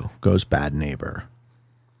 Tries to. Goes bad neighbor.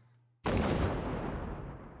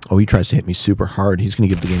 Oh, he tries to hit me super hard. He's going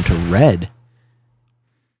to give the game to red.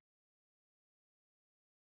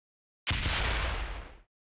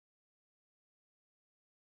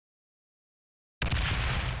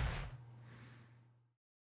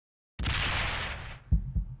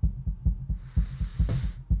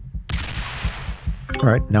 All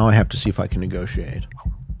right, now I have to see if I can negotiate.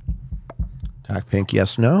 Attack pink,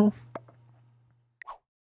 yes, no.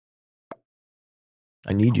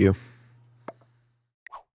 I need you.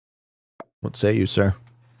 What say you, sir?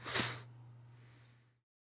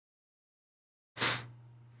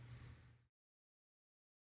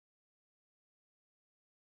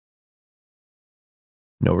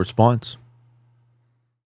 No response.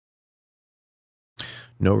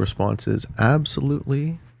 No response is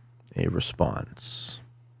absolutely a response.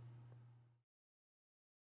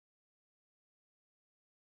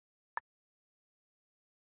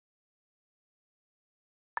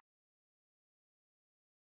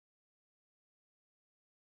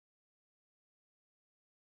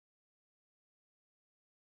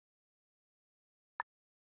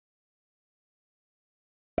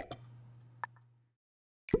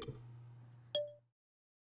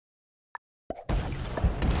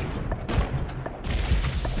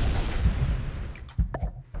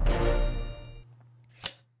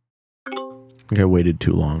 I think I waited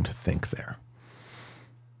too long to think there.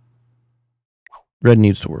 Red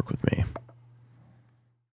needs to work with me.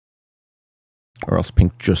 Or else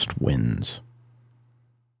pink just wins.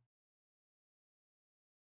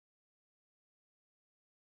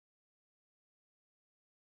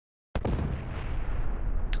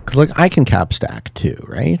 Because, like, I can cap stack too,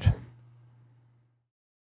 right?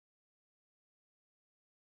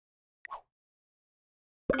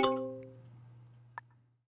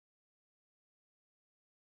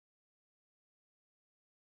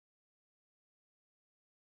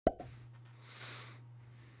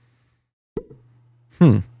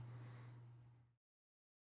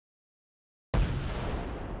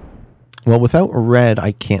 Well, without red,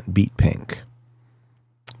 I can't beat pink.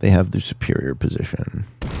 They have the superior position.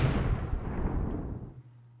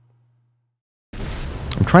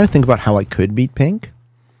 I'm trying to think about how I could beat pink.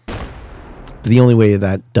 But the only way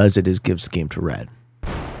that does it is gives the game to red.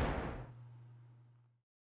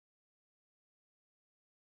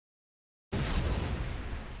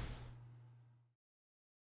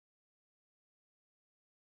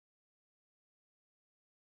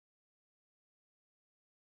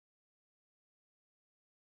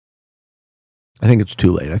 I think it's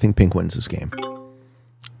too late. I think pink wins this game.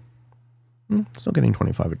 Still getting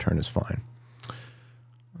 25 a turn is fine.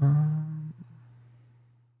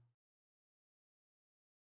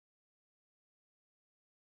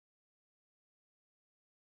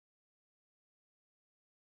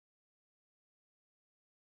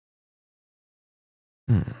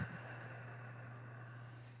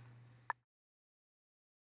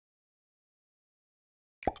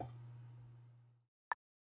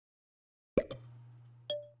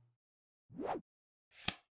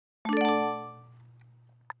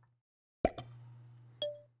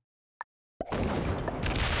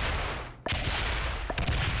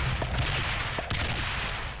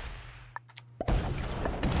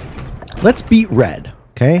 Let's beat red,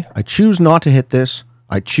 okay? I choose not to hit this.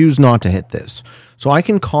 I choose not to hit this. So I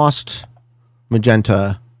can cost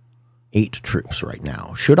magenta 8 troops right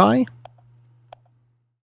now. Should I?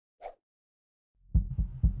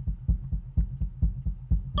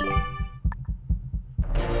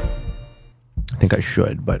 I think I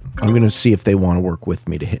should, but I'm going to see if they want to work with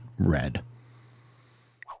me to hit red.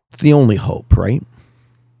 It's the only hope, right?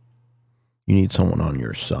 You need someone on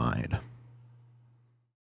your side.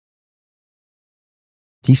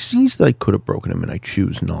 He sees that I could have broken him, and I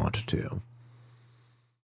choose not to.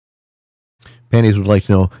 Panties would like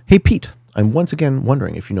to know, hey, Pete, I'm once again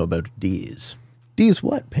wondering if you know about D's. D's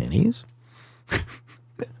what, Panties?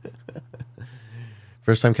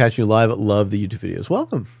 First time catching you live. Love the YouTube videos.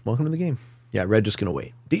 Welcome. Welcome to the game. Yeah, Red just going to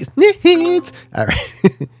wait. D's hits. All right.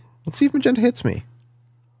 Let's see if Magenta hits me.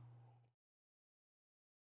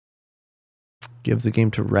 Give the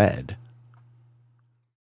game to Red.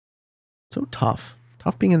 So tough.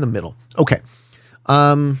 Tough being in the middle. Okay.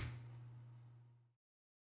 The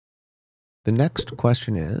next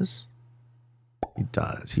question is, he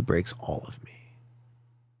does. He breaks all of me.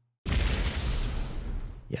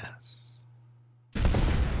 Yes.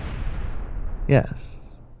 Yes.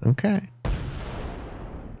 Okay.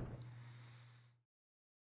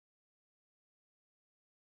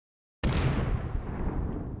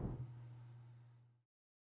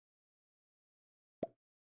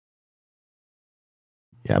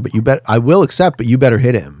 Yeah, but you bet. I will accept, but you better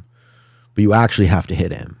hit him. But you actually have to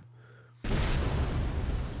hit him.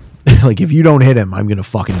 Like, if you don't hit him, I'm going to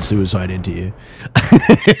fucking suicide into you.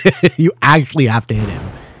 You actually have to hit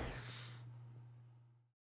him.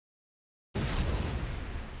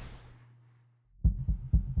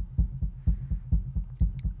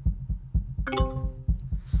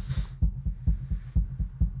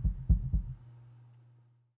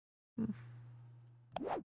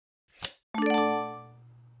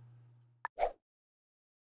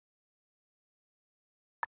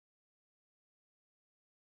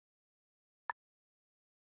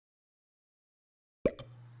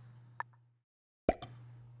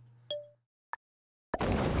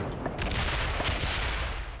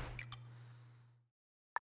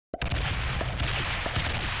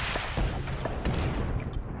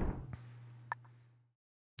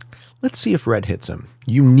 Let's see if Red hits him.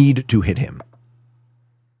 You need to hit him.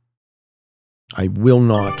 I will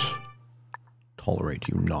not tolerate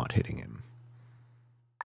you not hitting him.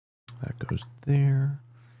 That goes there.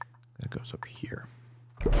 That goes up here.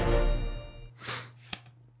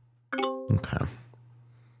 Okay.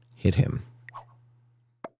 Hit him.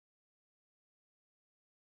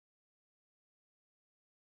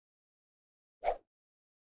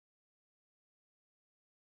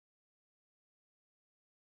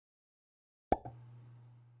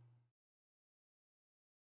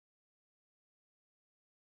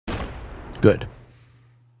 Good.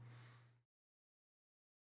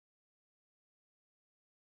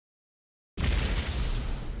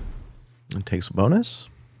 And takes a bonus.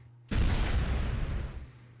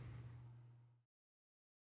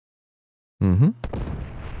 Mm-hmm.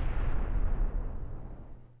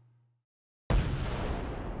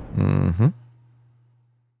 Mm-hmm.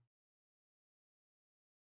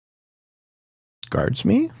 Guards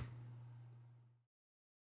me.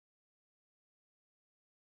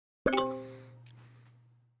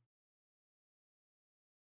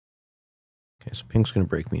 Okay, so Pink's going to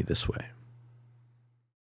break me this way.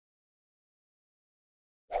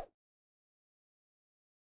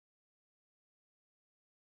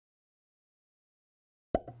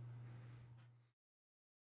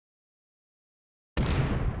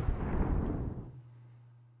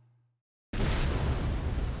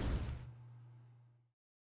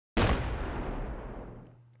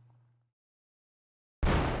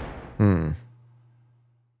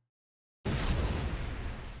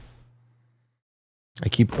 I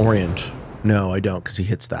keep Orient. No, I don't, because he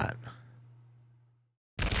hits that.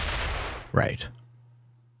 Right.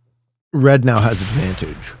 Red now has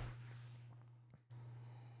advantage.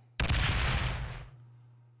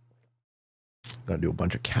 Got to do a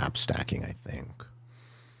bunch of cap stacking, I think.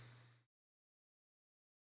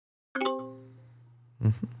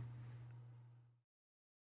 Mm-hmm.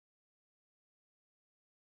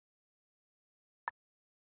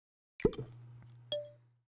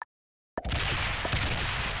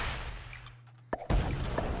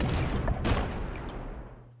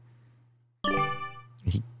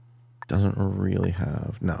 He doesn't really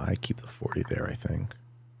have... No, I keep the 40 there, I think.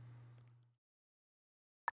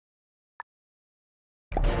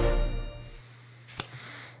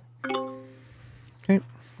 Okay.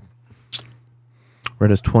 Red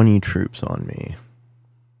has 20 troops on me.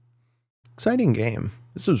 Exciting game.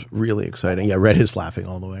 This is really exciting. Yeah, Red is laughing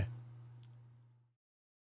all the way.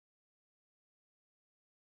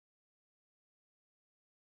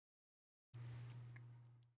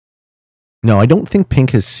 No, I don't think Pink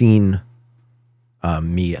has seen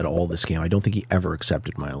me at all this game. I don't think he ever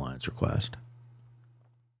accepted my alliance request.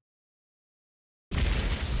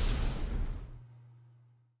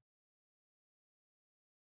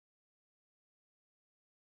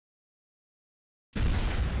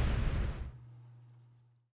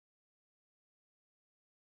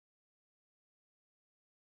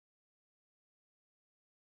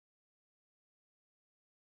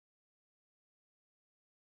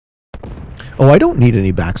 Oh, I don't need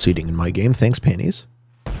any backseating in my game. Thanks, panties.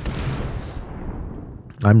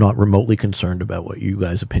 I'm not remotely concerned about what you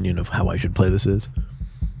guys' opinion of how I should play this is.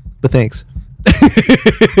 But thanks.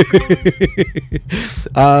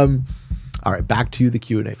 All right, back to the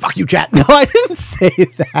Q&A. Fuck you, chat. No, I didn't say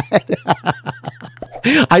that.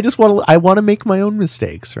 I want to make my own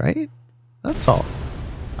mistakes, right? That's all.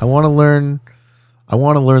 I want to learn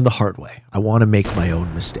the hard way. I want to make my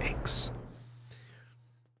own mistakes.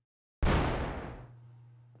 So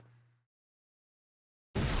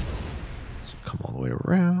come all the way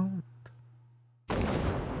around. I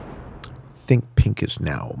think pink is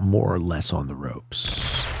now more or less on the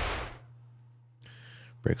ropes.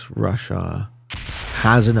 Breaks Russia.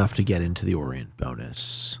 Has enough to get into the Orient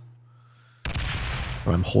bonus.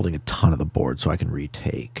 But I'm holding a ton of the board so I can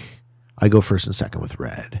retake. I go first and second with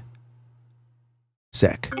red.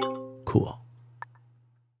 Sick. Cool.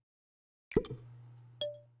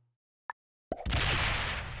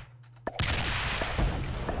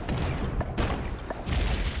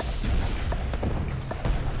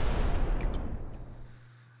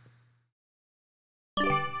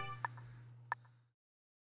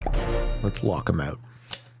 Let's lock him out.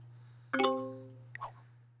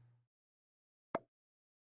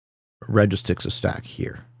 Red just sticks a stack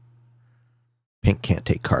here. Pink can't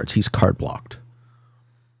take cards. He's card blocked.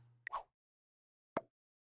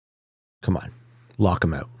 Come on. Lock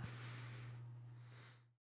him out.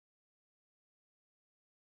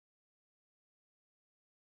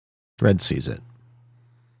 Red sees it.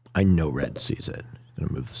 I know red sees it. I'm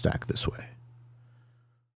gonna move the stack this way.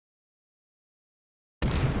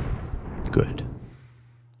 Good.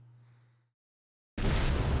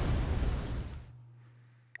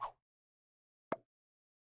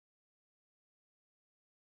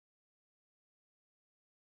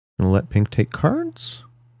 Gonna let pink take cards?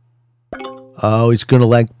 Oh, he's gonna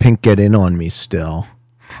let pink get in on me still.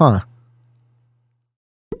 Huh.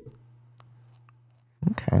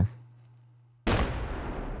 Okay.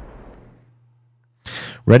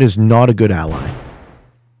 Red is not a good ally.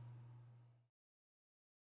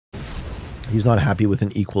 He's not happy with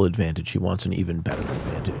an equal advantage. He wants an even better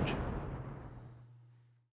advantage.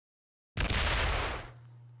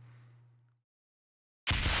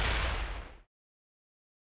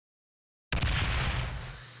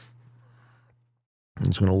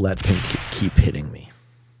 He's going to let pink keep hitting me.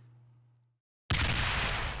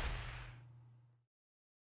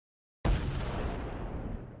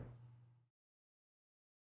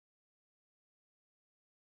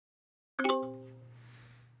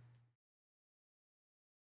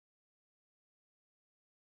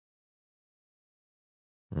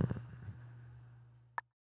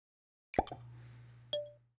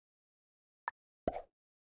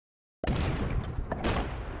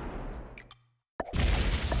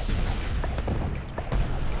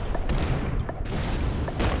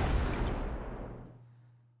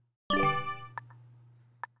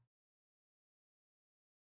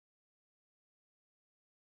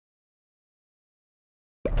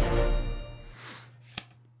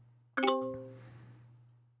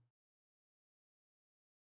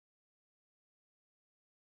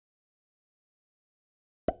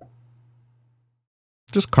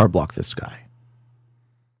 Just card block this guy.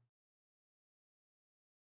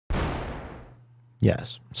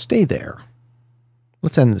 Yes, stay there.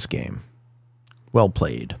 Let's end this game. Well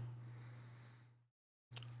played.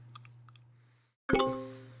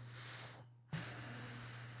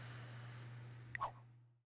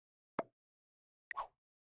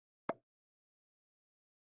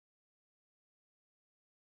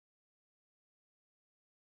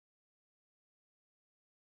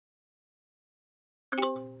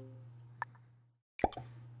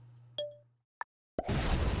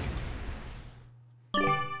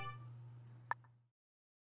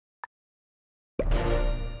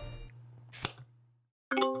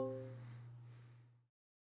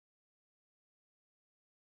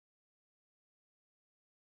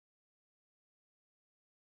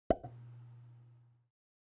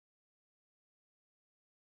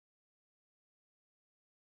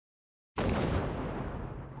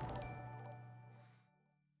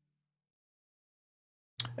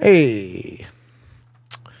 Hey,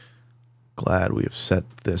 glad we have set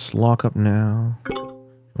this lockup now.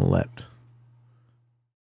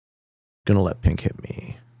 Gonna let pink hit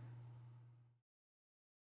me.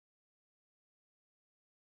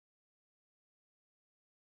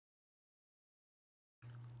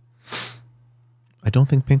 I don't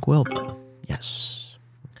think pink will, though. Yes.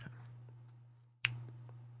 Okay.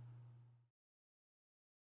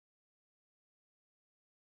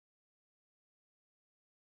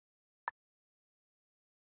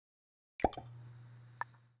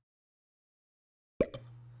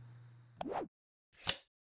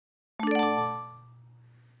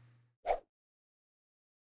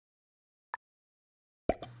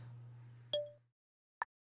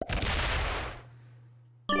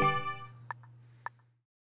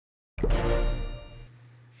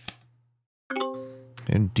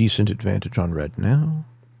 And decent advantage on red now.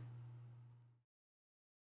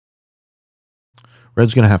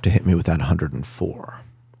 Red's going to have to hit me with that 104.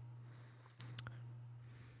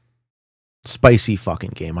 Spicy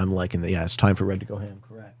fucking game. I'm liking the... Yeah, it's time for red to go ham.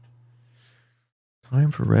 Correct.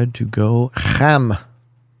 Time for red to go ham.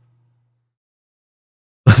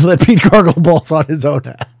 Let Pete gargle balls on his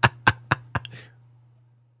own.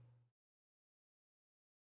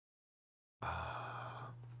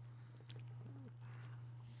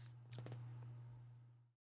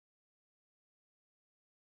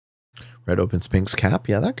 Red opens pink's cap.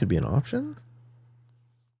 Yeah, that could be an option.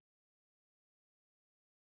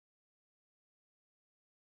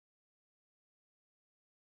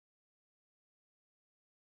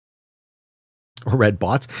 Or red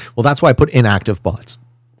bots. Well, that's why I put inactive bots.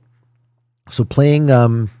 So playing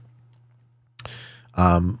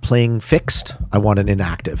playing fixed, I want an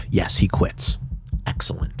inactive. Yes, he quits.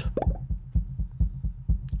 Excellent.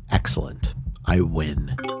 Excellent. I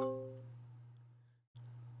win.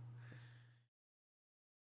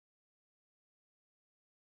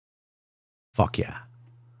 Fuck yeah.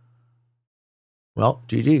 Well,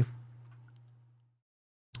 GG.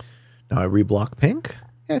 Now I reblock pink?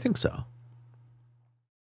 Yeah, I think so.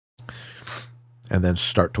 And then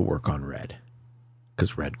start to work on red.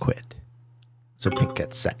 Because red quit. So pink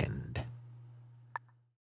gets second.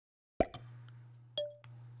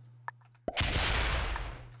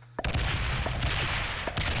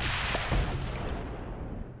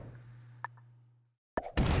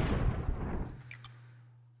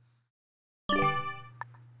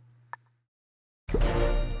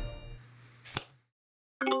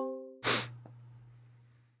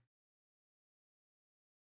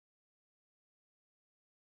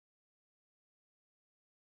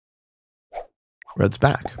 Red's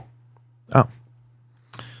back. Oh.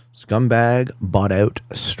 Scumbag bought out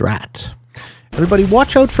strat. Everybody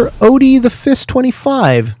watch out for Odie the Fist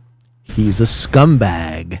 25. He's a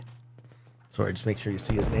scumbag. Sorry, just make sure you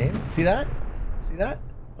see his name. See that? See that?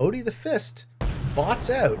 Odie the Fist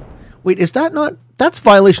bots out. Wait, is that not... That's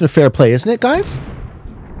violation of fair play, isn't it, guys?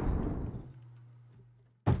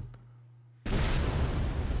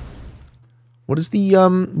 What is the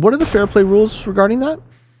what are the fair play rules regarding that?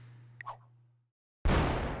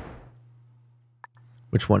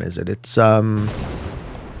 Which one is it? It's one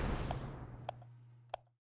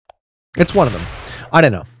of them. I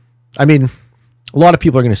don't know. I mean, a lot of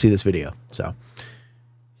people are going to see this video, so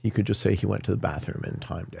he could just say he went to the bathroom and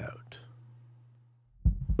timed out.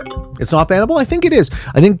 It's not bannable? I think it is.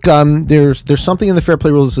 I think there's something in the fair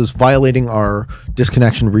play rules that says violating our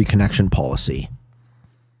disconnection reconnection policy.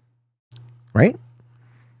 Right?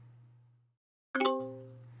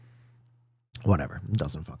 Whatever. It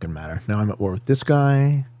doesn't fucking matter. Now I'm at war with this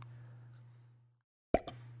guy.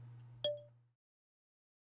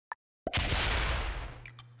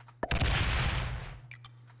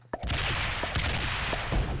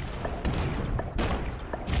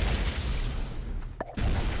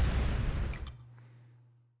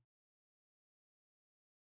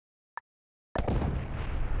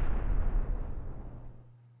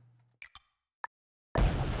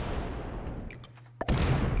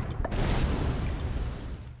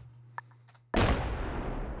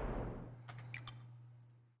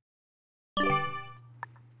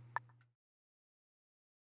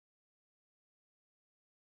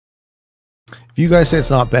 If you guys say it's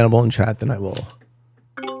not bannable in chat, then I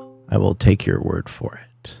will take your word for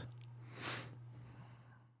it.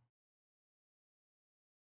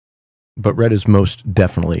 But red is most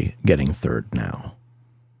definitely getting third now.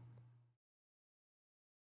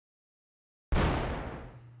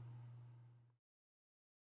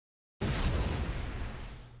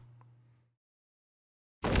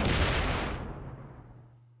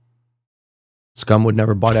 Scum would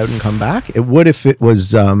never bot out and come back. It would if it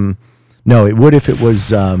was no, it would if it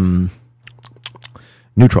was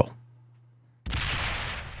neutral.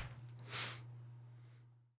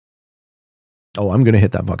 Oh, I'm going to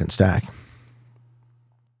hit that fucking stack.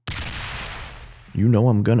 You know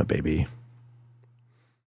I'm gonna, baby.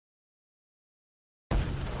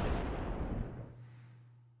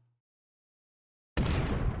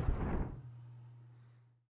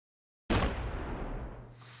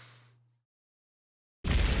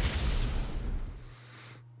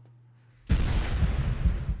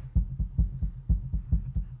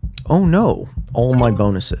 Oh no, all my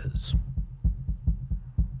bonuses.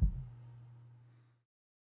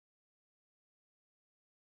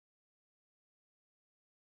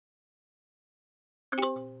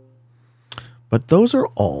 But those are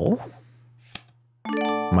all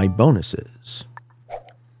my bonuses.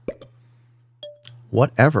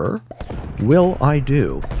 Whatever will I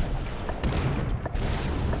do?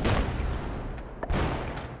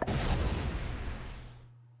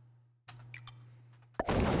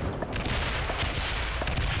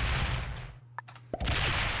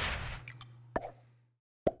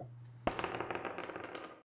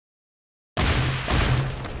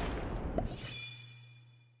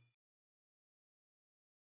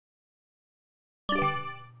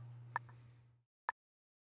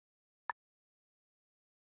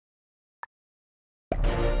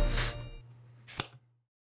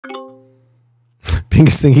 Pink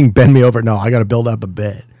is thinking, bend me over. No, I got to build up a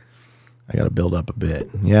bit.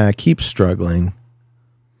 Yeah, I keep struggling.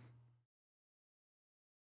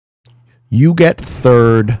 You get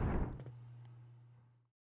third.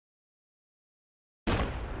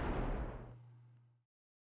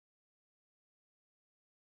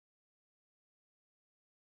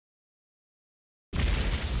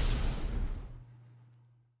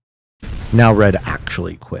 Now red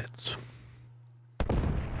actually quits.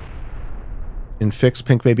 In fix,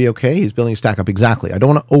 pink may be okay. He's building a stack up. Exactly. I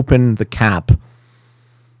don't want to open the cap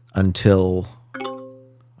until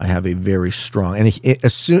I have a very strong... And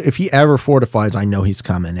if he ever fortifies, I know he's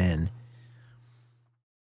coming in.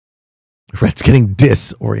 Red's getting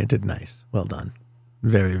disoriented. Nice. Well done.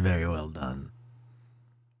 Very, very well done.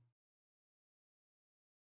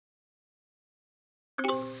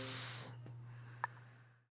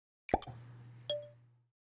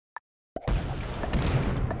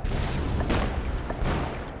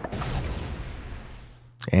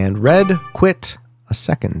 And red quit a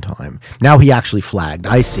second time. Now he actually flagged.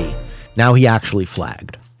 I see. Now he actually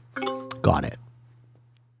flagged. Got it.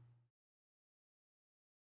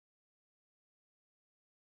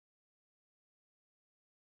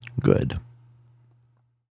 Good.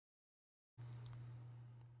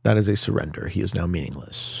 That is a surrender. He is now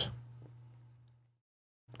meaningless.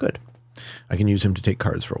 Good. I can use him to take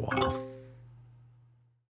cards for a while.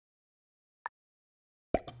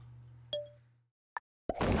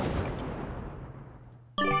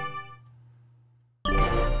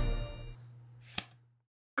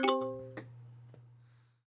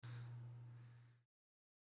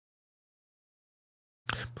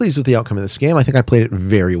 Pleased with the outcome of this game. I think I played it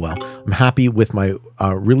very well. I'm happy with my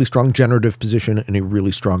really strong generative position and a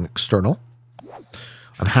really strong external.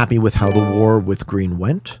 I'm happy with how the war with green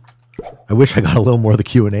went. I wish I got a little more of the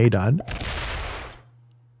Q&A done.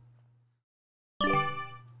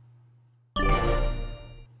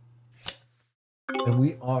 And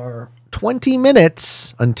we are 20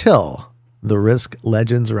 minutes until the Risk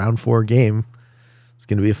Legends Round 4 game. It's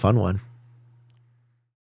going to be a fun one.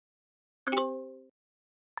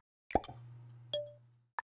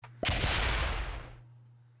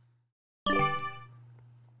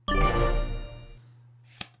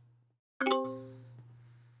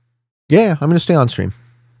 Yeah, I'm going to stay on stream.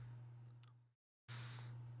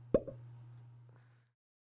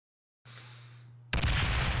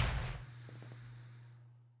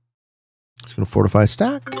 It's going to fortify a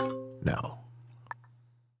stack? No.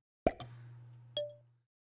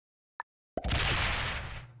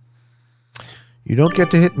 You don't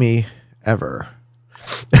get to hit me ever.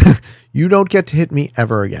 You don't get to hit me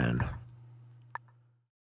ever again.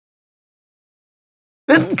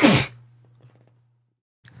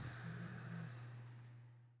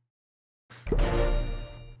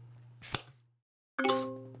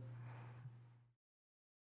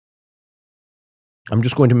 I'm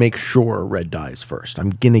just going to make sure red dies first.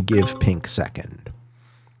 I'm going to give pink second.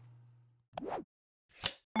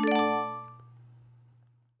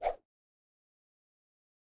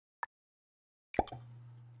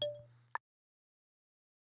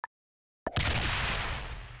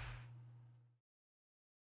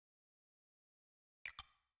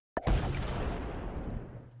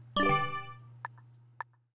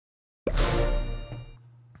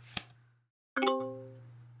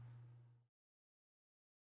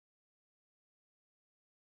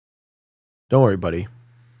 Don't worry, buddy.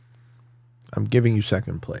 I'm giving you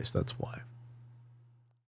second place. That's why.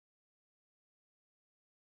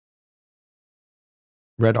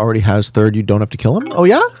 Red already has third. You don't have to kill him? Oh,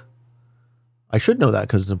 yeah? I should know that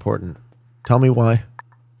because it's important. Tell me why.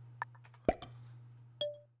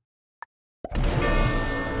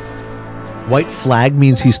 White flag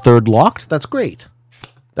means he's third locked? That's great.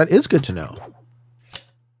 That is good to know.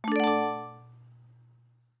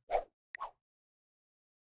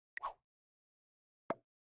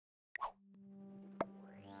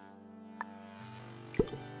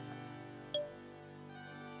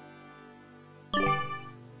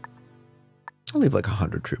 I'll leave like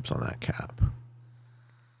 100 troops on that cap.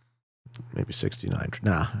 Maybe 69.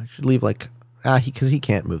 Nah, I should leave like Because he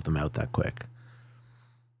can't move them out that quick.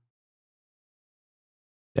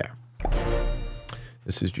 There.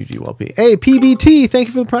 This is GGWLP. Hey, PBT, thank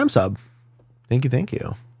you for the Prime sub. Thank you, thank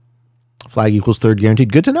you. Flag equals third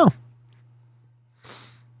guaranteed. Good to know.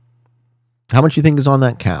 How much do you think is on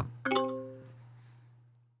that cap?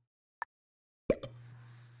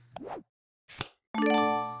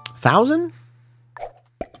 $1,000?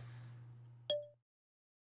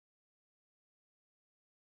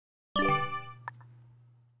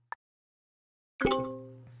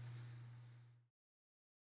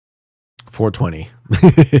 $420.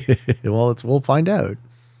 Well, we'll find out.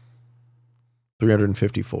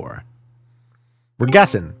 354. We're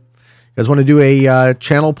guessing. You guys want to do a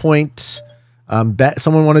channel point bet?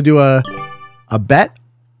 Someone want to do a bet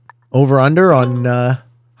over under on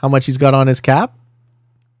how much he's got on his cap?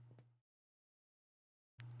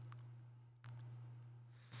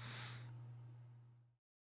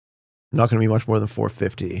 Not going to be much more than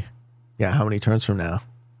 450. Yeah, how many turns from now?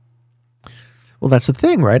 Well, that's the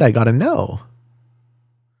thing, right? I got to know.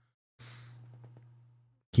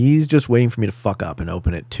 He's just waiting for me to fuck up and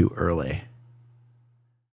open it too early.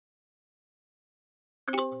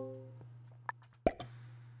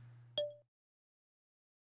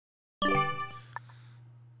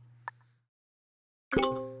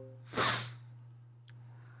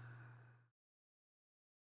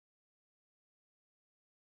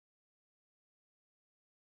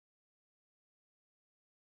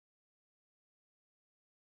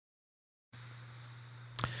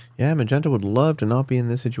 Yeah, Magenta would love to not be in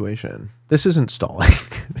this situation. This isn't stalling.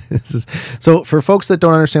 So for folks that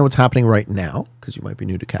don't understand what's happening right now, because you might be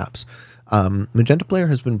new to caps, Magenta player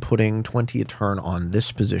has been putting 20 a turn on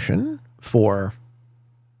this position for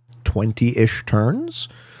 20-ish turns.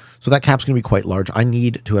 So that cap's going to be quite large. I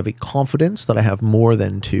need to have a confidence that I have more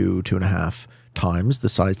than 2.5 times the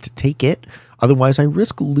size to take it. Otherwise, I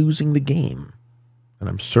risk losing the game. And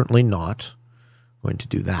I'm certainly not going to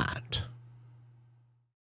do that.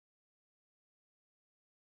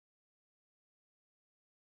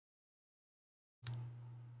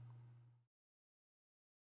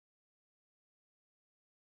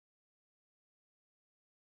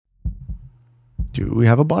 Do we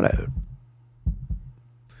have a bot out?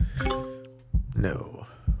 No.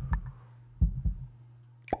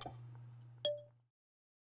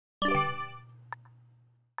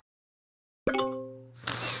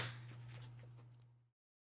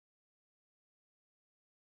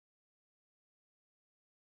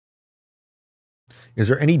 Is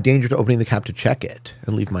there any danger to opening the cap to check it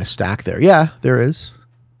and leave my stack there? Yeah, there is.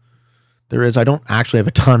 There is. I don't actually have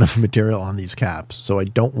a ton of material on these caps, so I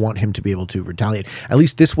don't want him to be able to retaliate. At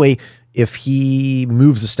least this way, if he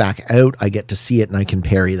moves the stack out, I get to see it and I can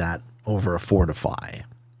parry that over a fortify.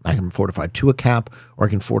 I can fortify to a cap or I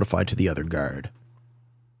can fortify to the other guard.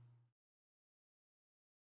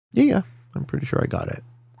 Yeah, I'm pretty sure I got it.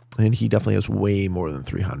 And he definitely has way more than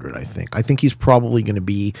 300, I think. I think he's probably going to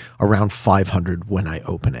be around 500 when I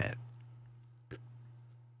open it.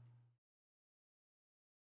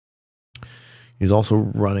 He's also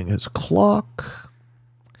running his clock,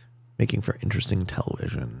 making for interesting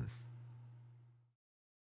television.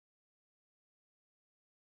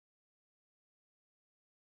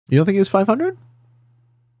 You don't think he has 500?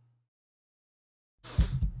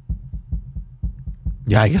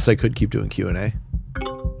 Yeah, I guess I could keep doing Q&A.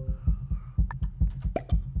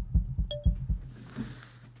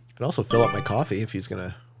 Could also fill up my coffee if he's going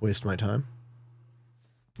to waste my time.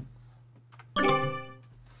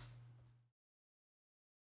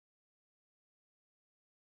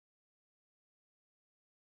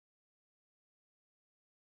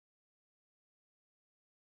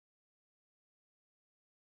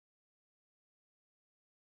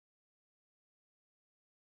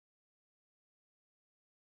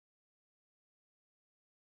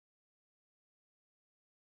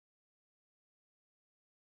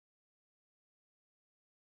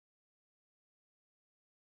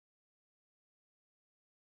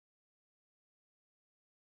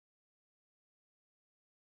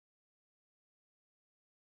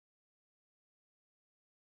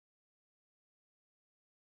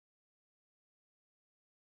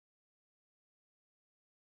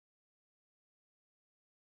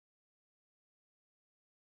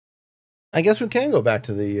 I guess we can go back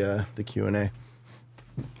to the Q&A.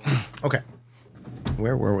 Okay.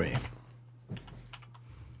 Where were we?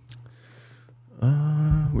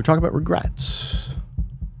 We're talking about regrets.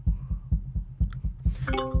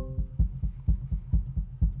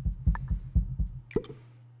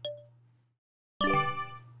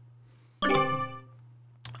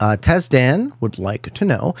 Tezdan would like to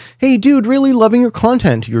know, hey, dude, really loving your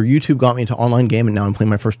content. Your YouTube got me into online game, and now I'm playing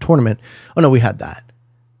my first tournament. Oh, no, we had that.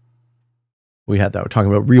 We're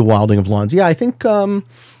talking about real wilding of lawns. Yeah, I think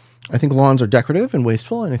lawns are decorative and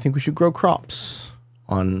wasteful, and I think we should grow crops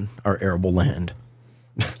on our arable land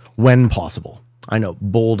when possible. I know,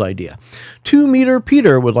 bold idea. 2 Meter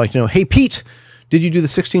Peter would like to know, hey, Pete, did you do the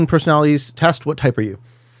 16 personalities test? What type are you?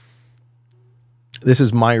 This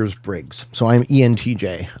is Myers-Briggs. So I'm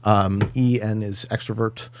ENTJ. EN is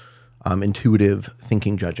extrovert, intuitive,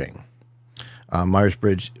 thinking, judging.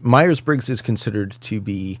 Myers-Briggs is considered to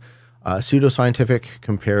be pseudoscientific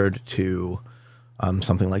compared to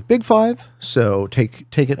something like Big Five. So take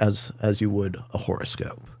it as you would a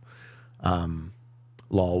horoscope.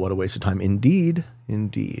 Lol, what a waste of time. Indeed.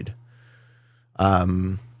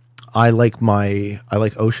 I like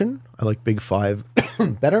Ocean. I like Big Five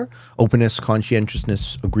better. Openness,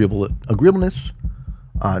 conscientiousness, agreeableness,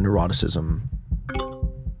 neuroticism.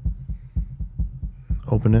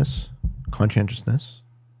 Openness, conscientiousness,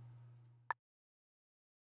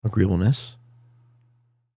 agreeableness,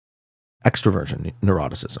 extroversion,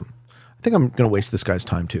 neuroticism. I think I'm going to waste this guy's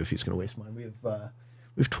time too if he's going to waste mine. We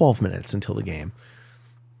have 12 minutes until the game.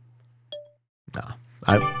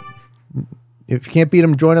 If you can't beat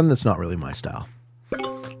him, join him. That's not really my style.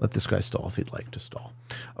 Let this guy stall if he'd like to stall.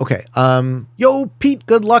 Okay. Yo, Pete,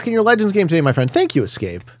 good luck in your Legends game today, my friend. Thank you,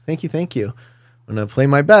 Escape. Thank you. I'm going to play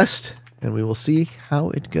my best, and we will see how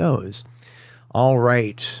it goes. All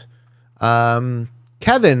right.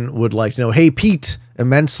 Kevin would like to know, hey, Pete,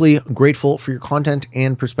 immensely grateful for your content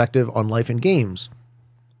and perspective on life and games.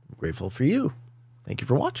 I'm grateful for you. Thank you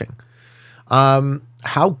for watching.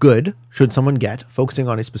 How good should someone get focusing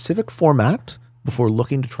on a specific format before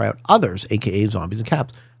looking to try out others, aka zombies and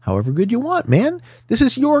caps? However good you want, man. This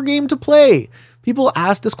is your game to play. People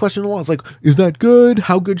ask this question a lot. It's like, is that good?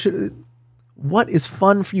 How good should it? What is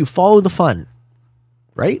fun for you? Follow the fun,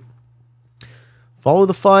 right? Follow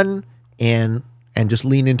the fun and just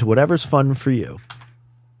lean into whatever's fun for you.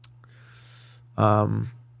 We can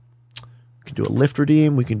do a lift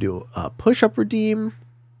redeem. We can do a push-up redeem.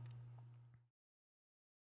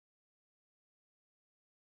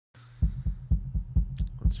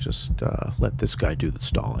 Let's just let this guy do the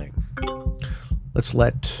stalling. Let's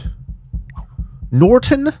let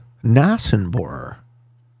Norton Nasenbohrer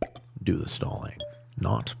do the stalling,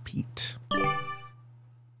 not Pete.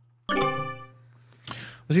 Let's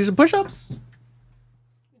see some push-ups.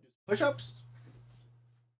 Push-ups.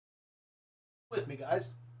 With me,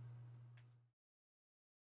 guys.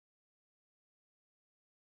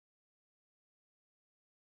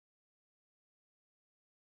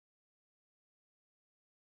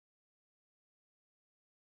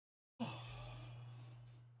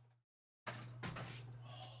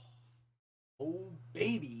 Oh,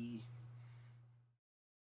 baby.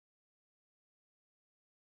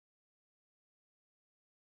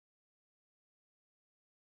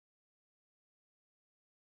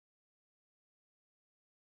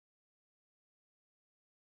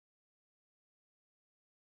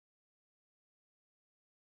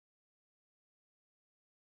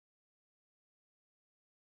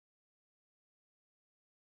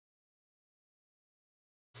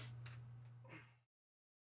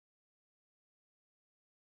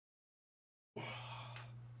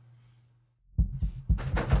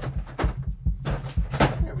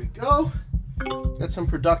 There we go. Get some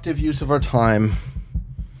productive use of our time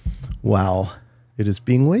while it is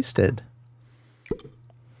being wasted.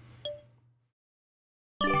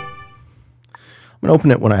 I'm going to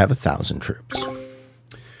open it when I have 1,000 troops.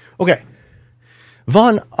 Okay.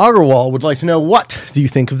 Von Agarwal would like to know, what do you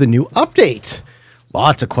think of the new update?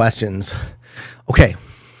 Lots of questions. Okay.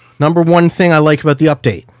 Number one thing I like about the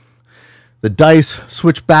update. The dice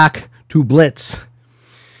switch back to Blitz.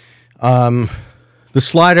 The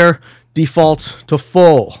slider defaults to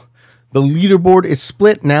full. The leaderboard is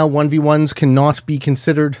split. Now 1v1s cannot be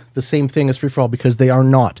considered the same thing as free-for-all because they are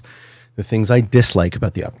not. The things I dislike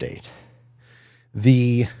about the update.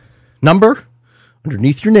 The number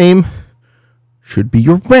underneath your name should be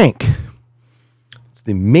your rank. It's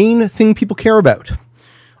the main thing people care about.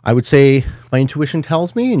 I would say my intuition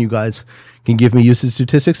tells me, and you guys can give me usage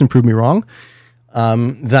statistics and prove me wrong,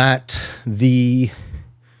 that the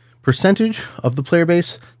percentage of the player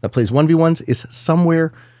base that plays 1v1s is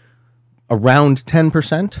somewhere around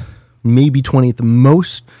 10%, maybe 20 at the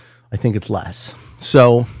most. I think it's less.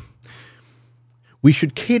 So we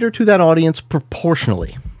should cater to that audience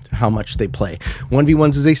proportionally to how much they play.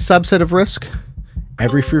 1v1s is a subset of Risk.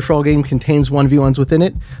 Every free-for-all game contains 1v1s within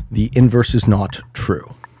it. The inverse is not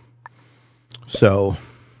true. So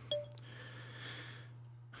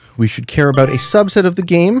we should care about a subset of the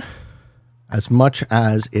game as much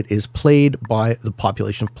as it is played by the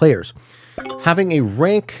population of players. Having a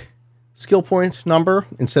rank skill point number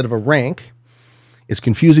instead of a rank is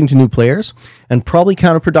confusing to new players and probably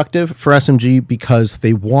counterproductive for SMG because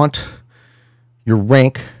they want your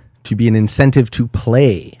rank to be an incentive to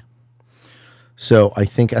play. So I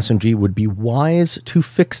think SMG would be wise to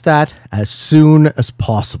fix that as soon as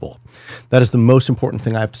possible. That is the most important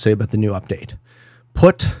thing I have to say about the new update.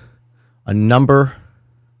 Put a number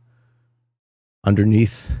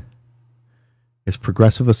underneath. Is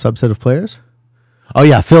progressive a subset of players? Oh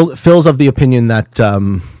yeah, Phil's of the opinion that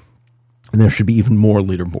there should be even more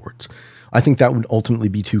leaderboards. I think that would ultimately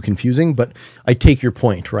be too confusing, but I take your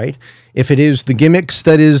point, right? If it is the gimmicks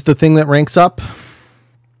that is the thing that ranks up,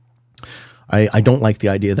 I don't like the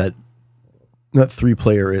idea that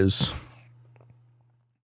 3-player is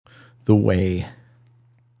the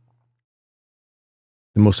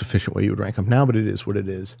most efficient way you would rank up now, but it is what it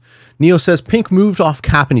is. Neo says, Pink moved off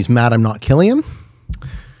cap and he's mad I'm not killing him.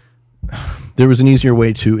 There was an easier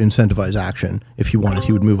way to incentivize action. If he wanted,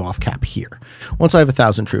 he would move off cap here. Once I have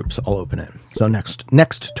 1,000 troops, I'll open it. So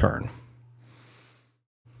next turn.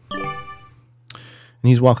 And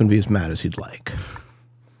he's welcome to be as mad as he'd like.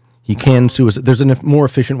 He can suicide. There's a more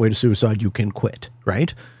efficient way to suicide. You can quit,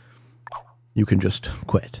 right? You can just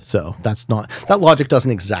quit. So that logic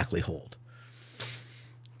doesn't exactly hold.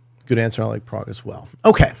 Good answer. I like prog as well.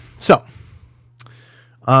 Okay, so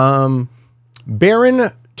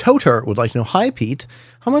Baron Toter would like to know, hi Pete,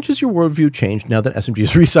 how much has your worldview changed now that SMG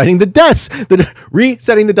is resetting the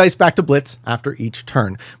dice back to Blitz after each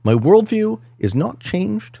turn? My worldview is not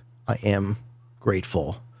changed. I am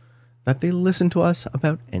grateful that they listen to us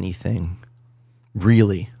about anything.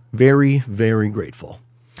 Really, very, very grateful.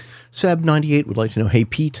 Seb98 would like to know, hey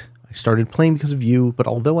Pete, I started playing because of you, but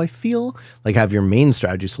although I feel like I have your main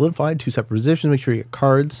strategy solidified, 2 separate positions, make sure you get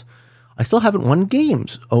cards, I still haven't won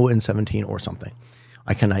games, 0-17 or something.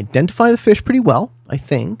 I can identify the fish pretty well, I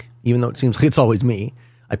think, even though it seems like it's always me.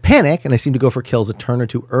 I panic, and I seem to go for kills a turn or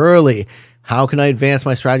two early. How can I advance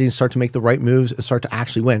my strategy and start to make the right moves and start to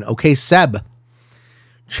actually win? Okay, Seb,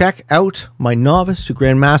 check out my Novice to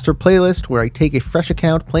Grandmaster playlist where I take a fresh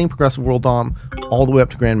account playing Progressive World Dom all the way up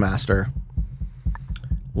to Grandmaster.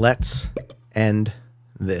 Let's end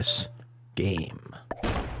this game.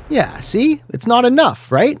 Yeah, see? It's not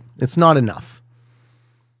enough, right? It's not enough.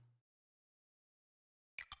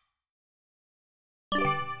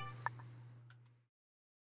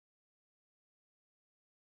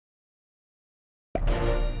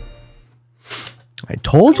 I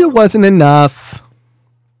told you it wasn't enough.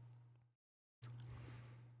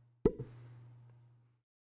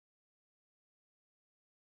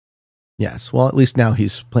 Yes, well, at least now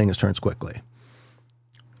he's playing his turns quickly.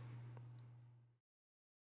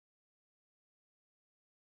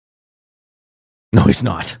 No, he's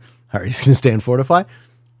not. All right, he's going to stay and fortify.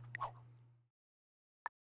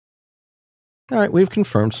 All right, we've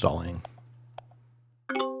confirmed stalling.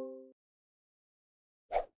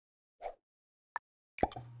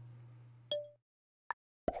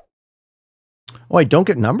 Oh, I don't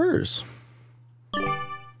get numbers.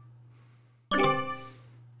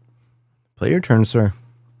 Play your turn, sir.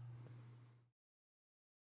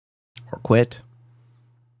 Or quit.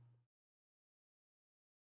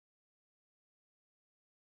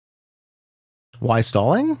 Why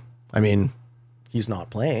stalling? I mean, he's not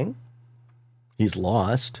playing. He's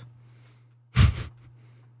lost.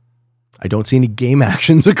 I don't see any game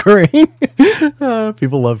actions occurring.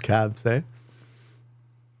 People love cabs, eh?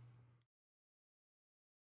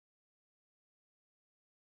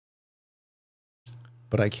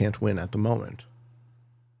 But I can't win at the moment.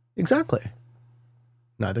 Exactly.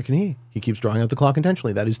 Neither can he. He keeps drawing out the clock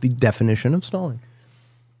intentionally. That is the definition of stalling.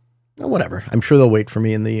 Oh, whatever. I'm sure they'll wait for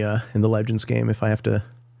me in the Legends game if I have to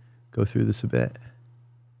go through this a bit.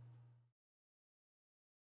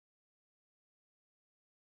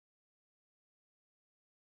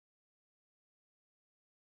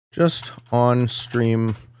 Just on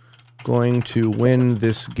stream, going to win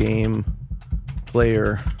this game,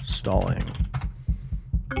 player stalling.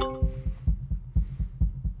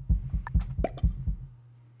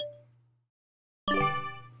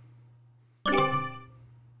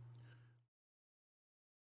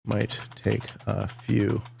 Might take a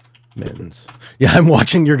few mins. Yeah, I'm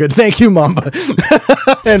watching. You're good. Thank you, Mamba.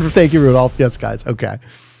 And thank you, Rudolph. Yes, guys. Okay.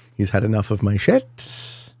 He's had enough of my shit.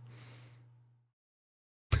 This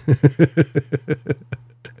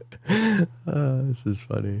is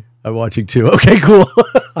funny. I'm watching too. Okay, cool.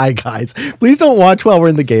 Hi guys, please don't watch while we're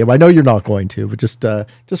in the game. I know you're not going to, but just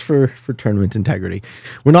for tournament integrity,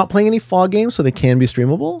 we're not playing any fog games, so they can be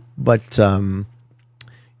streamable. But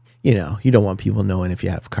you know, you don't want people knowing if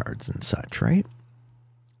you have cards and such, right?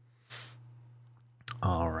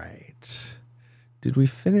 All right. Did we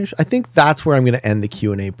finish? I think that's where I'm going to end the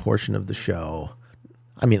Q&A portion of the show.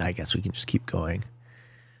 I mean, I guess we can just keep going.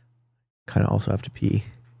 Kind of also have to pee.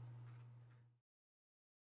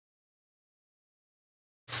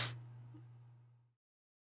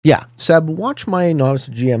 Yeah, Seb, watch my Novice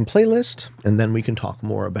GM playlist, and then we can talk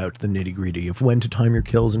more about the nitty-gritty of when to time your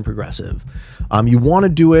kills in Progressive. You want to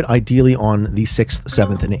do it, ideally, on the 6th,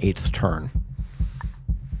 7th, and 8th turn.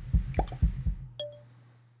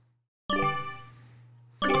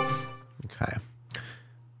 Okay.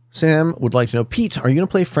 Sam would like to know, Pete, are you going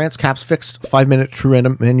to play France Caps fixed 5-minute true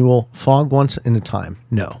random manual fog once in a time?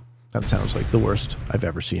 No. That sounds like the worst I've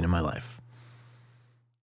ever seen in my life.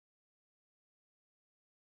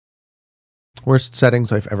 Worst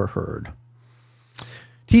settings I've ever heard.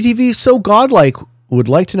 TTV So Godlike would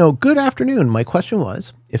like to know, good afternoon. My question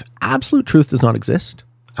was, if absolute truth does not exist,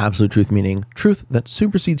 absolute truth meaning truth that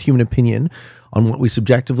supersedes human opinion on what we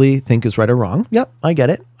subjectively think is right or wrong. Yep, I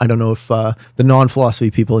get it. I don't know if the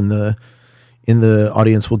non-philosophy people in the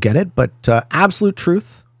audience will get it, but absolute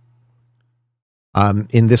truth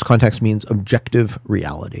in this context means objective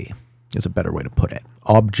reality is a better way to put it.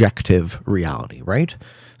 Objective reality, right?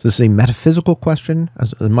 So this is a metaphysical question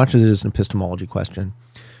as much as it is an epistemology question.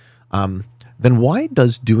 Then why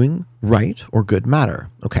does doing right or good matter?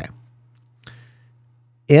 Okay.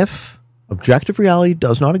 If objective reality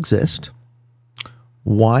does not exist,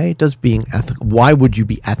 why would you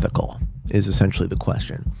be ethical is essentially the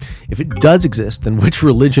question. If it does exist, then which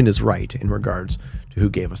religion is right in regards to who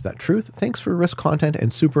gave us that truth? Thanks for risk content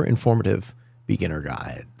and super informative beginner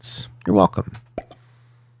guides. You're welcome.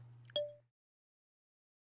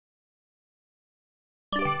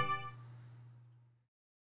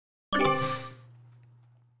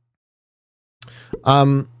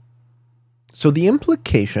 So the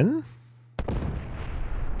implication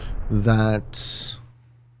that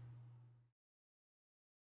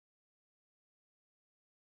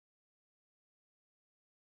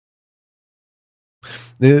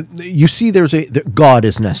you see God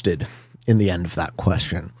is nested in the end of that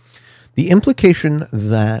question. The implication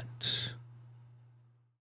that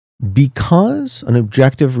because an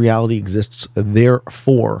objective reality exists,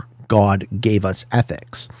 therefore God gave us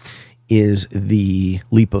ethics, is the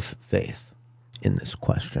leap of faith in this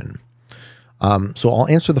question. So I'll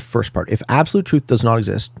answer the first part. If absolute truth does not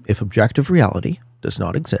exist, if objective reality does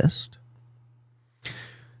not exist,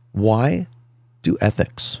 why do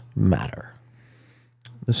ethics matter?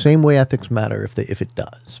 The same way ethics matter if it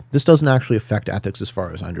does. This doesn't actually affect ethics as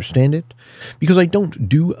far as I understand it, because I don't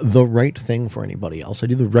do the right thing for anybody else. I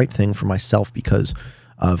do the right thing for myself because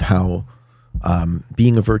of how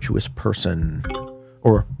being a virtuous person,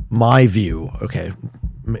 or my view, okay,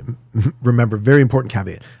 remember, very important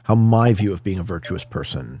caveat, how my view of being a virtuous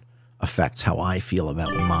person affects how I feel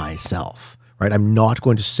about myself, right? I'm not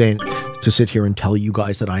going to sit here and tell you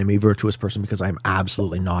guys that I am a virtuous person, because I'm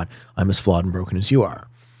absolutely not. I'm as flawed and broken as you are.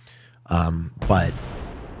 But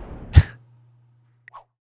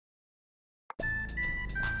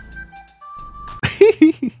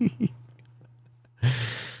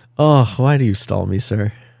oh, why do you stall me,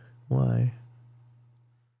 sir? Why?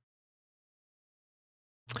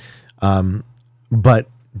 But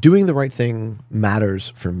doing the right thing matters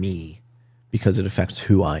for me because it affects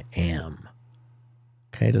who I am.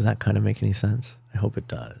 Okay, does that kind of make any sense? I hope it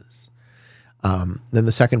does. Then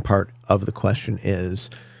the second part of the question is,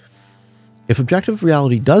 if objective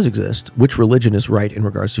reality does exist, which religion is right in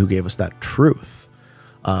regards to who gave us that truth?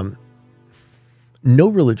 No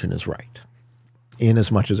religion is right, in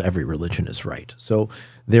as much as every religion is right. So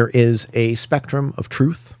there is a spectrum of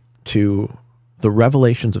truth to the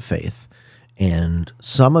revelations of faith, and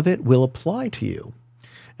some of it will apply to you.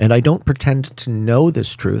 And I don't pretend to know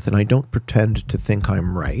this truth, and I don't pretend to think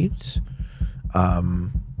I'm right.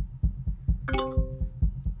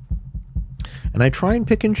 And I try and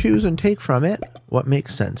pick and choose and take from it what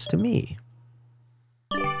makes sense to me.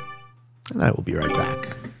 And I will be right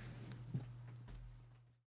back.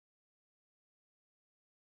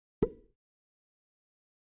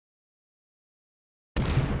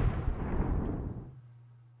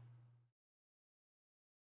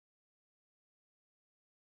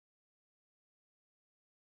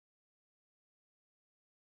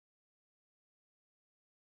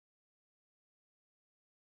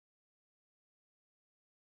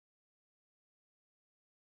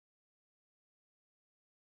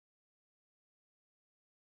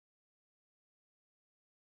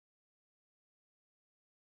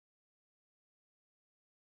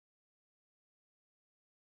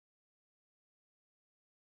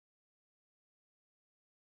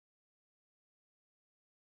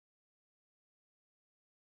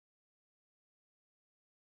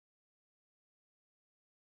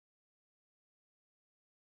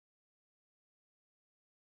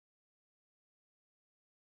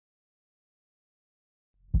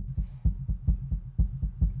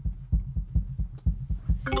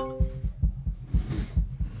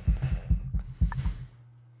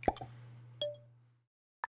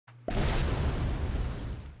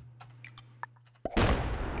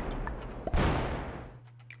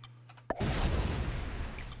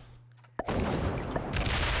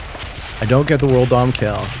 I don't get the world dom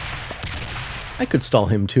kill. I could stall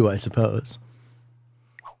him too, I suppose.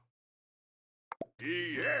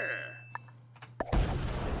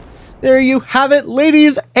 There you have it,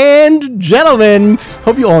 ladies and gentlemen.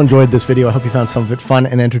 Hope you all enjoyed this video. I hope you found some of it fun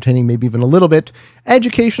and entertaining, maybe even a little bit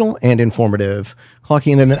educational and informative.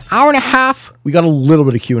 Clocking in an hour and a half. We got a little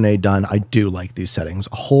bit of Q&A done. I do like these settings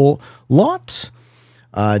a whole lot.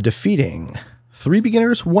 Defeating 3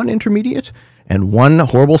 beginners, 1 intermediate, and 1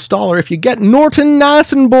 horrible staller. If you get Norton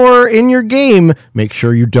Nasenbohrer in your game, make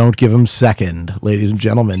sure you don't give him second. Ladies and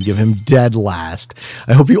gentlemen, give him dead last.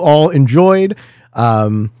 I hope you all enjoyed.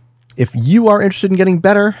 If you are interested in getting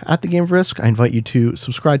better at the game of Risk, I invite you to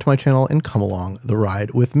subscribe to my channel and come along the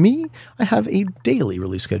ride with me. I have a daily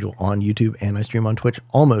release schedule on YouTube, and I stream on Twitch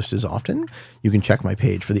almost as often. You can check my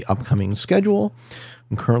page for the upcoming schedule.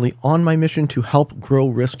 I'm currently on my mission to help grow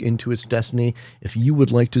Risk into its destiny. If you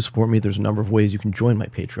would like to support me, there's a number of ways you can join my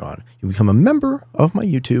Patreon. You can become a member of my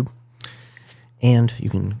YouTube, and you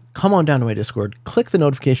can come on down to my Discord, click the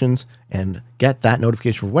notifications, and get that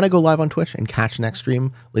notification for when I go live on Twitch and catch next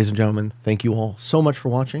stream. Ladies and gentlemen, thank you all so much for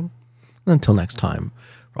watching. And until next time,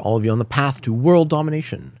 for all of you on the path to world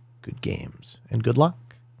domination, good games and good luck.